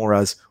things more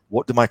as,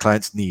 what do my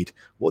clients need?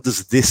 What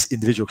does this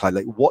individual client,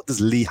 like what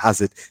does Lee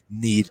Hazard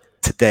need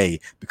today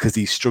because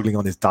he's struggling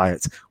on his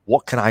diet?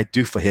 What can I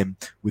do for him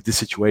with this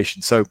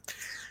situation? So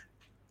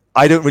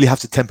I don't really have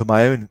to temper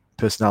my own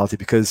personality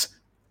because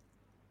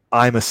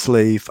I'm a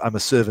slave, I'm a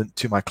servant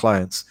to my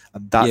clients,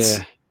 and that's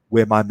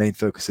where my main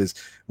focus is.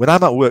 When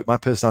I'm at work, my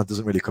personality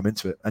doesn't really come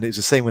into it, and it's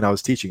the same when I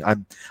was teaching.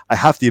 I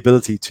have the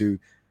ability to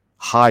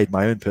hide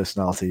my own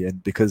personality,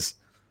 and because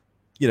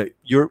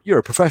you're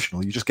a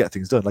professional, you just get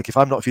things done. Like if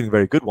I'm not feeling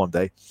very good one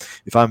day,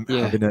 if I'm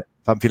feeling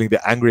a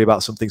bit angry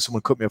about something,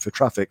 someone cut me off for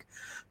traffic,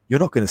 you're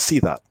not going to see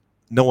that.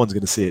 No one's going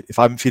to see it. If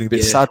I'm feeling a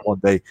bit sad one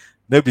day,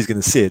 nobody's going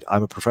to see it.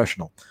 I'm a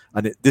professional,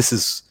 and this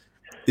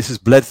is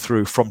bled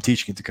through from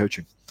teaching into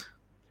coaching.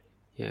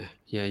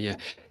 Yeah.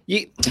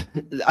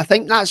 I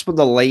think that's where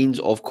the lines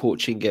of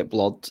coaching get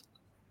blurred,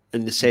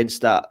 in the sense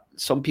that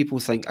some people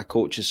think a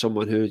coach is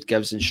someone who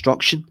gives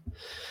instruction,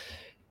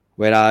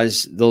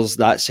 whereas there's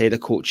that side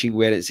of coaching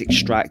where it's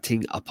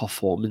extracting a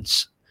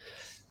performance.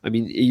 I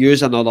mean,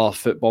 use another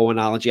football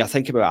analogy. I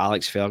think about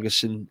Alex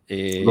Ferguson.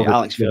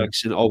 Alex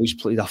Ferguson always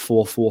played a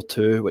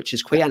 4-4-2, which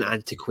is quite an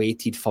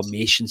antiquated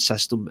formation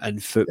system in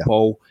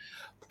football,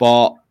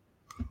 but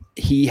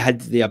he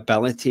had the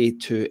ability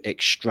to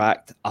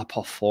extract a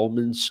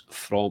performance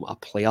from a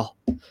player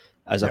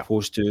as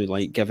opposed to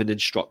like giving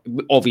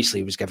obviously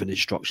he was given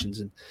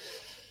instructions and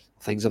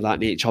things of that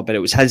nature, but it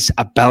was his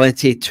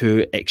ability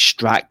to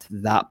extract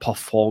that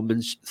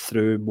performance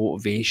through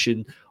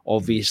motivation,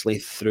 obviously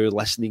through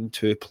listening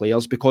to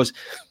players. Because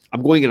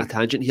I'm going on a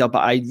tangent here,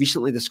 but I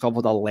recently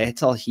discovered a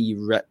letter he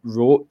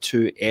wrote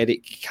to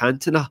Eric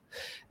Cantona.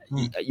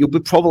 You'll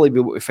probably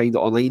be able to find it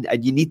online,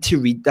 and you need to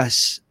read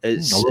this.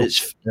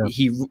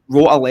 He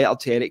wrote a letter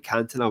to Eric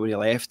Cantona when he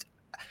left,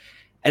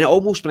 and it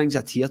almost brings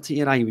a tear to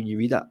your eye when you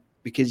read it,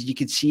 because you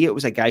could see it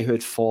was a guy who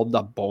had formed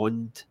a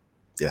bond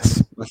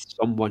with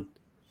someone.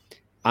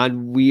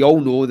 And we all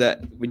know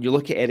that when you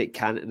look at Eric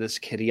Cantona's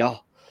career,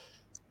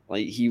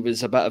 like he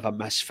was a bit of a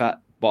misfit,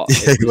 but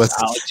it was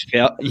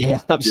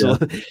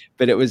absolutely.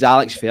 But it was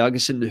Alex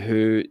Ferguson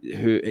who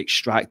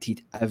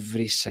extracted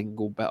every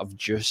single bit of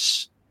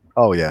juice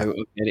out of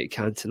Eric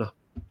Cantona.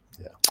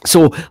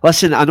 So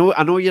listen, I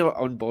know you're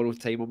on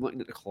borrowed time. I'm looking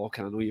at the clock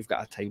and I know you've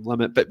got a time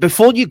limit. But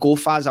before you go,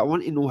 Faz, I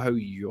want to know how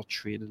you're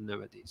training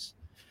nowadays.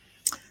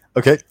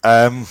 Okay.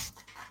 I'm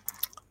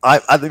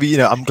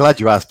glad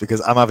you asked, because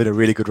I'm having a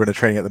really good run of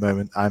training at the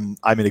moment. I'm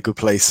in a good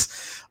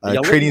place.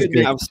 Training is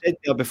good. I've said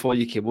there before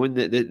you came on,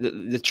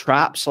 the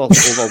traps are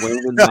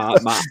overwhelming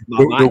my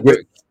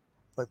MacBook.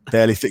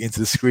 Barely fit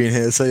into the screen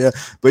here. So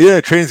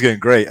but training's going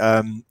great.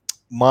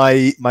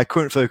 My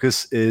current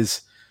focus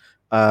is,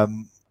 I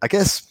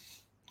guess,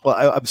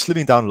 I'm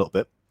slimming down a little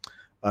bit,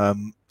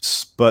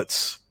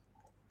 but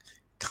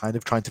kind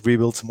of trying to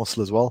rebuild some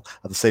muscle as well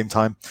at the same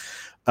time.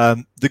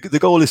 The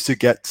goal is to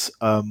get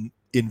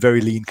in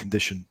very lean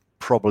condition,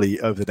 probably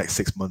over the next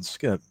 6 months.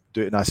 Do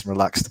it nice and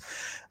relaxed.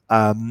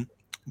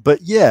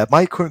 But yeah,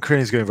 my current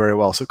training is going very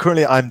well. So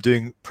currently I'm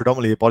doing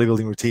predominantly a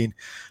bodybuilding routine,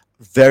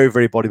 very,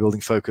 very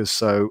bodybuilding focused.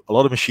 So a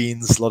lot of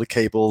machines, a lot of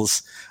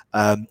cables,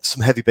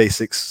 some heavy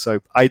basics.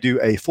 So I do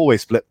a 4-way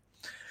split.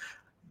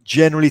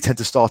 Generally tend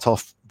to start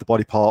off the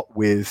body part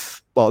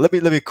with, let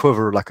me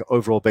cover like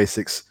overall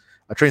basics.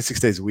 I train 6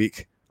 days a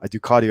week. I do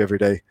cardio every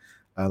day.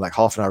 Like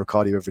half an hour of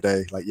cardio every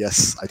day. Like,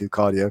 yes, I do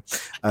cardio.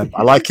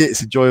 I like it.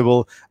 It's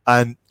enjoyable.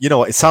 And you know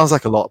what? It sounds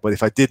like a lot, but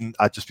if I didn't,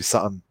 I'd just be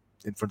sat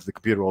in front of the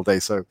computer all day.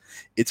 So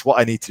it's what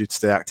I need to do to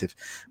stay active.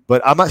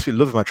 But I'm actually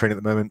loving my training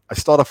at the moment. I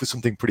start off with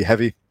something pretty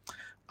heavy,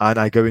 and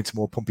I go into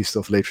more pumpy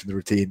stuff later in the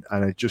routine,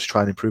 and I just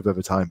try and improve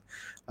over time.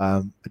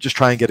 I just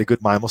try and get a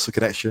good mind-muscle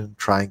connection,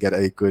 try and get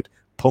a good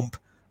pump.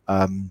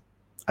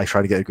 I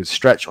try to get a good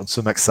stretch on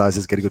some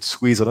exercises, get a good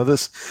squeeze on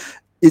others.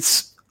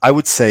 I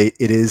would say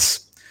it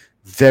is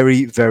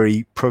very,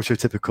 very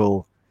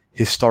prototypical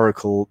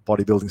historical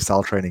bodybuilding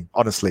style training.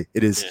 Honestly,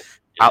 it is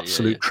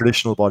absolute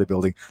traditional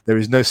bodybuilding. There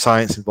is no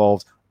science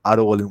involved at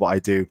all in what I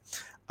do.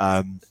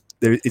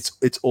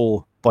 It's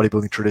all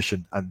bodybuilding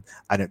tradition, and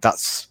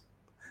that's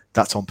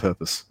on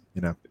purpose,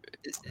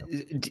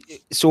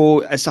 So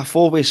it's a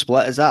 4-way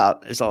split. Is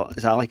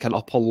that like an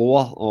upper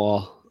lower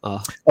or?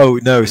 Oh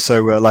no,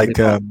 so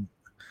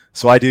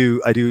I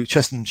do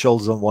chest and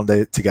shoulders on one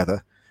day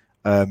together.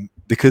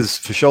 Because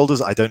for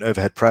shoulders, I don't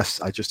overhead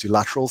press. I just do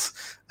laterals,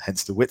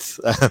 hence the width.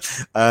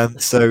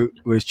 So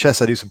with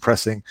chest, I do some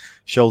pressing.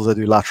 Shoulders, I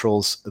do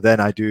laterals. Then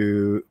I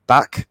do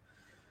back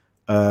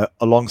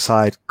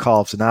alongside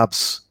calves and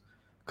abs,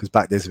 because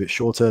back day's a bit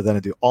shorter. Then I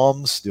do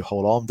arms, do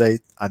whole arm day,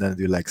 and then I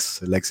do legs.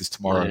 So legs is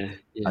tomorrow,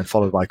 and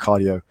followed by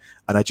cardio.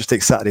 And I just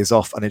take Saturdays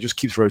off, and it just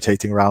keeps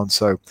rotating around.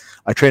 So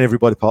I train every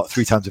body part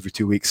 3 times every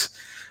 2 weeks.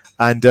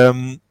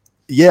 And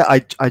yeah,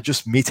 I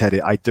just meathead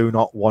it. I do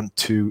not want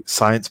to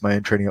science my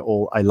own training at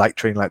all. I like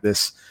training like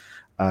this.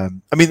 I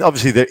mean,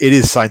 obviously, it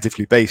is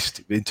scientifically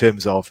based in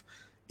terms of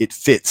it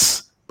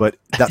fits, but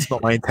that's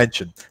not my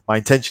intention. My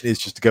intention is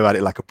just to go at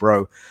it like a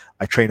bro.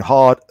 I train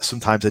hard.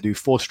 Sometimes I do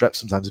forced reps.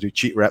 Sometimes I do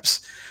cheat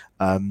reps.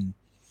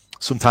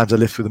 Sometimes I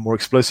lift with a more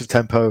explosive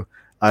tempo.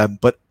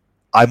 But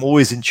I'm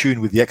always in tune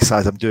with the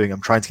exercise I'm doing.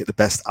 I'm trying to get the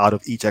best out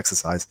of each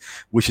exercise,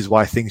 which is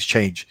why things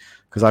change,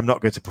 because I'm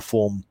not going to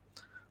perform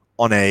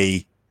on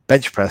a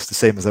bench press the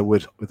same as I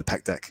would with the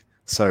pec deck.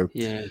 So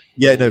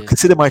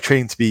consider my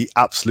training to be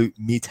absolute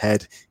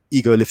meathead,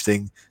 ego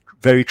lifting,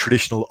 very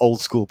traditional,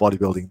 old school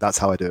bodybuilding. That's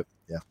how I do it.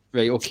 Yeah.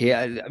 Right. Okay.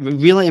 A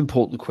really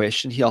important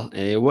question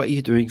here. What are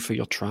you doing for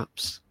your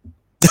traps?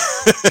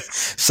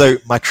 So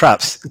my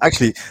traps,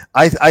 actually,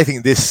 I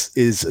think this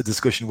is a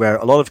discussion where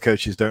a lot of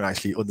coaches don't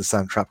actually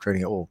understand trap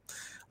training at all.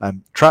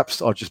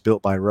 Traps are just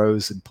built by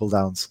rows and pull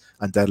downs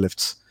and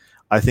deadlifts.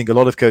 I think a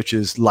lot of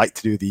coaches like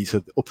to do these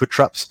sort of upward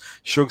traps,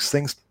 shrugs,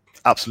 things.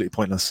 Absolutely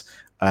pointless.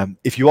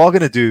 If you are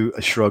going to do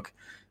a shrug,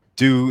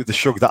 do the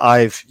shrug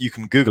that you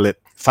can Google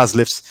it,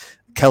 FazLifts,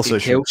 Kelso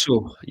shrug.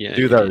 Yeah,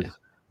 do those.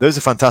 Those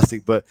are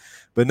fantastic. But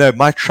no,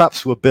 my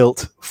traps were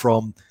built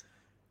from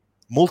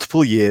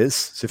multiple years.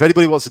 So if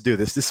anybody wants to do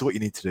this is what you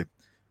need to do.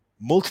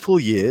 Multiple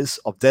years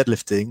of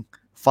deadlifting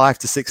 5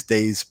 to 6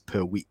 days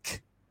per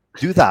week.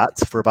 Do that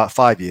for about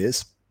 5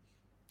 years.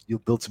 You'll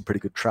build some pretty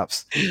good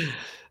traps.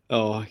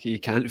 Oh, you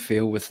can't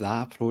fail with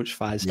that approach,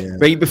 Faz. Yeah.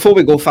 Right, before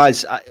we go,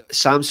 Faz,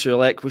 Sam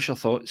Sulek, what's your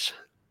thoughts?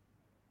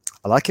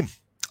 I like him.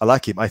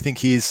 I think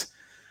he's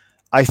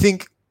a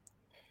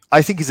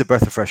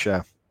breath of fresh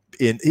air.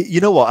 You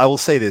know what? I will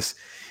say this.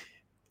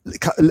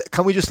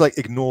 Can we just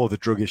ignore the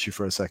drug issue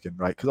for a second,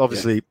 right? Because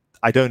obviously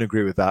I don't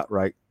agree with that,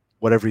 right?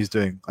 Whatever he's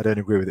doing, I don't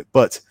agree with it.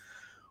 But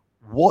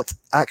what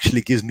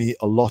actually gives me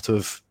a lot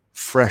of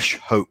fresh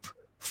hope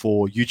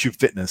for YouTube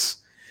fitness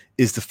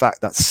is the fact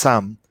that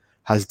Sam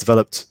has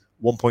developed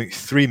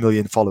 1.3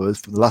 million followers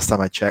from the last time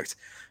I checked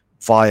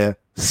via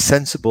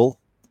sensible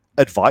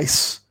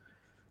advice,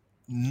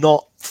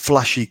 not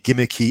flashy,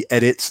 gimmicky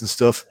edits and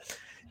stuff.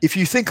 If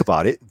you think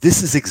about it,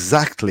 this is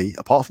exactly,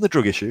 apart from the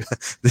drug issue,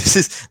 this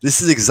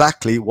is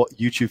exactly what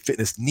YouTube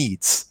fitness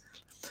needs.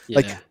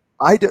 Yeah.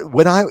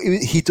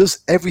 He does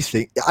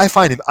everything. I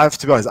have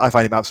to be honest, I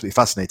find him absolutely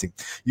fascinating.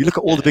 You look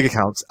at all the big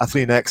accounts,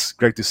 Athlean-X,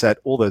 Greg Doucette,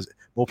 all those,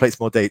 more plates,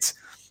 more dates.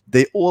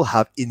 They all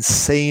have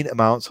insane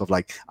amounts of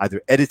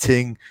either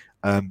editing,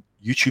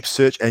 YouTube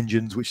search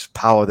engines which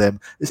power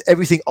them. There's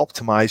everything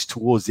optimized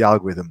towards the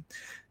algorithm.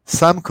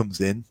 Sam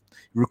comes in,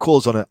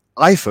 records on an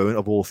iPhone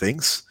of all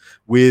things,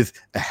 with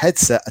a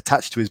headset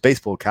attached to his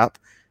baseball cap,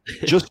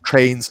 just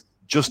trains,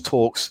 just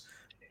talks,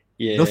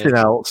 nothing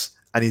else,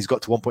 and he's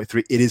got to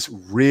 1.3. It is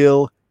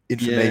real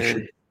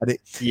information, and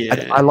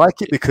I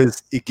like it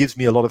because it gives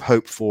me a lot of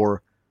hope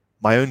for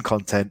my own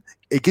content.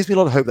 It gives me a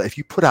lot of hope that if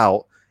you put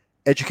out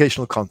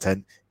educational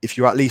content, if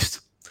you're at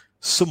least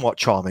somewhat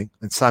charming,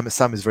 and Sam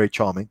is very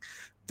charming,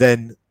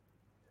 then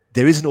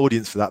there is an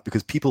audience for that,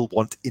 because people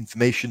want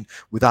information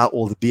without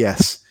all the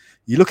BS.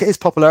 You look at his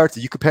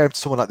popularity, you compare him to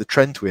someone like the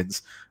Trend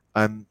Twins.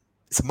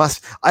 It's a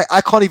massive.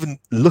 I can't even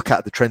look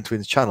at the Trend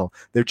Twins channel.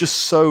 They're just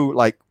so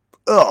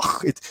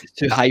it's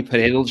too hyper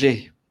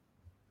energy.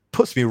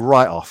 Puts me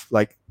right off.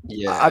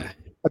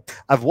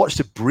 I've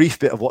watched a brief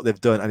bit of what they've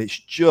done, and it's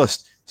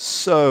just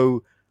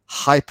so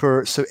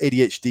hyper, so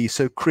ADHD,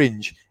 so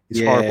cringe.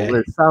 It's horrible.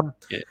 With Sam,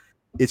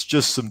 it's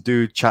just some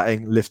dude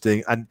chatting,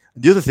 lifting, and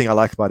the other thing I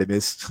like about him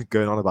is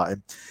going on about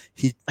him.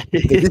 This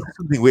is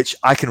something which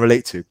I can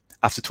relate to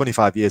after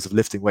 25 years of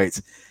lifting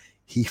weights.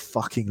 He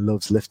fucking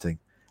loves lifting.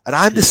 And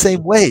I'm the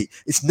same way.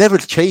 It's never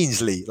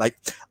changed, Lee.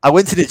 I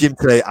went to the gym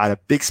today, I had a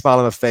big smile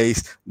on my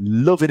face,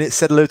 loving it,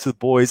 said hello to the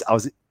boys.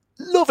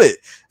 Love it.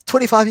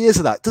 25 years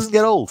of that. Doesn't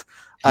get old.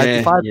 And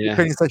if I have a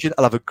training session,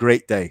 I'll have a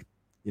great day.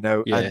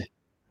 And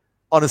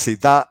honestly,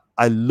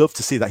 I love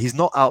to see that. He's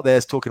not out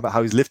there talking about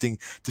how he's lifting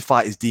to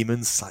fight his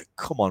demons. It's like,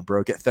 come on,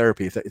 bro, get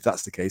therapy if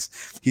that's the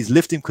case. He's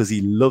lifting because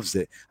he loves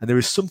it. And there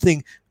is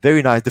something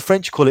very nice. The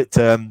French call it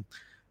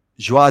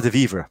joie de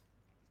vivre.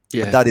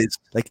 Yeah. And that is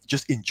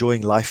just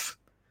enjoying life.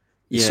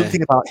 There's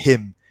something about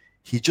him.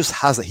 He just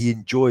has it. He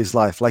enjoys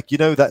life.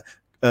 That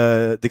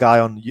the guy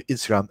on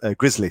Instagram,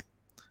 Grizzly.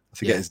 I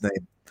forget his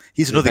name.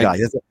 He's another guy.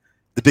 He has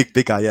the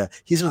big guy. Yeah,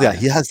 he's another guy.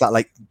 He has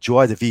that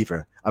joie de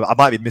vivre. I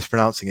might be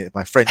mispronouncing it.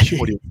 My French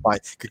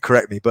audience could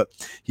correct me, but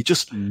he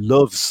just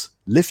loves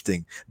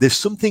lifting. There's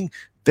something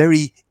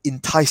very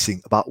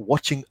enticing about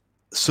watching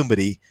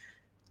somebody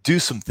do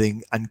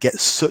something and get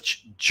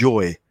such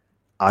joy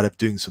out of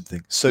doing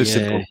something so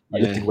simple,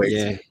 like lifting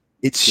weights.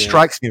 It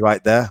strikes me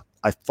right there.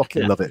 I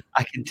fucking love it.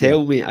 I can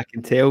tell, mate. I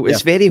can tell.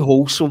 It's very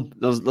wholesome.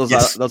 There's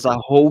a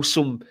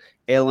wholesome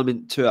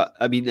element to it.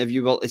 I mean, if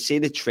you will say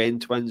the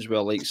Trend Twins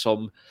were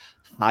some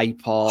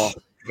hyper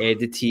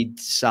edited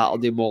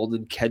Saturday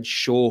morning kids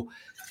show,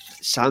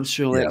 Sam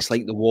Sulek's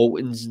like the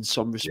Waltons in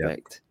some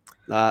respect.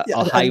 A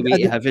highway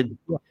to heaven.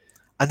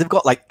 And they've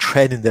got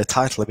Trend in their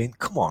title. I mean,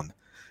 come on.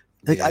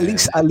 Like, at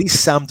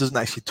least Sam doesn't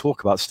actually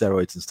talk about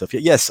steroids and stuff.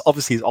 Yes,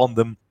 obviously he's on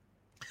them.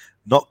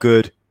 Not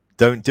good.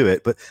 Don't do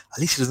it. But at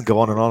least he doesn't go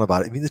on and on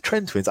about it. I mean, the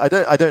Trend Twins. I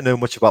don't know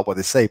much about what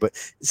they say, but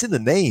it's in the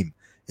name.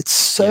 It's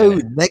so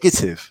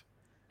negative.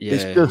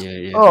 It's just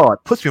oh, it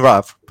puts me right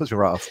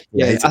off.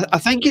 Yeah, I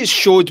think it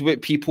showed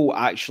what people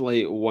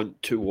actually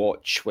want to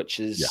watch, which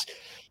is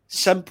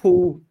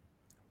simple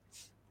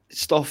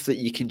stuff that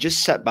you can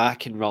just sit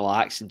back and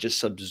relax and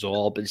just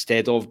absorb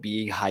instead of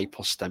being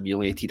hyper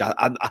stimulated.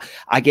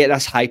 I get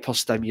this hyper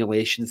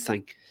stimulation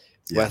thing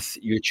with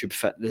YouTube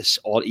fitness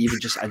or even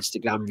just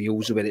Instagram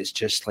reels where it's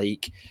just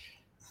like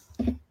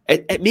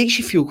it makes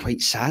you feel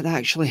quite sad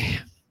actually.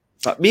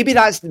 But maybe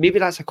that's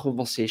a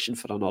conversation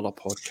for another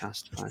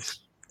podcast, guys.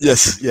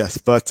 Yes.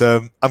 But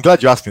I'm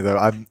glad you asked me though.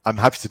 I'm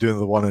happy to do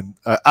another one. And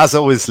as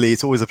always, Lee,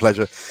 it's always a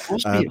pleasure. Of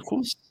course, mate, of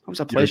course. It was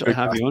a pleasure to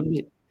have you on,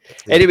 mate.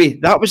 Yeah. Anyway,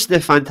 that was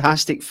the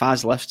fantastic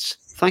FazLifts.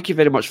 Thank you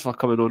very much for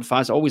coming on,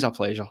 Faz. Always a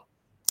pleasure.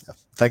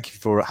 Thank you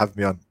for having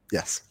me on.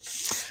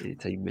 Yes.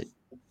 Anytime, mate.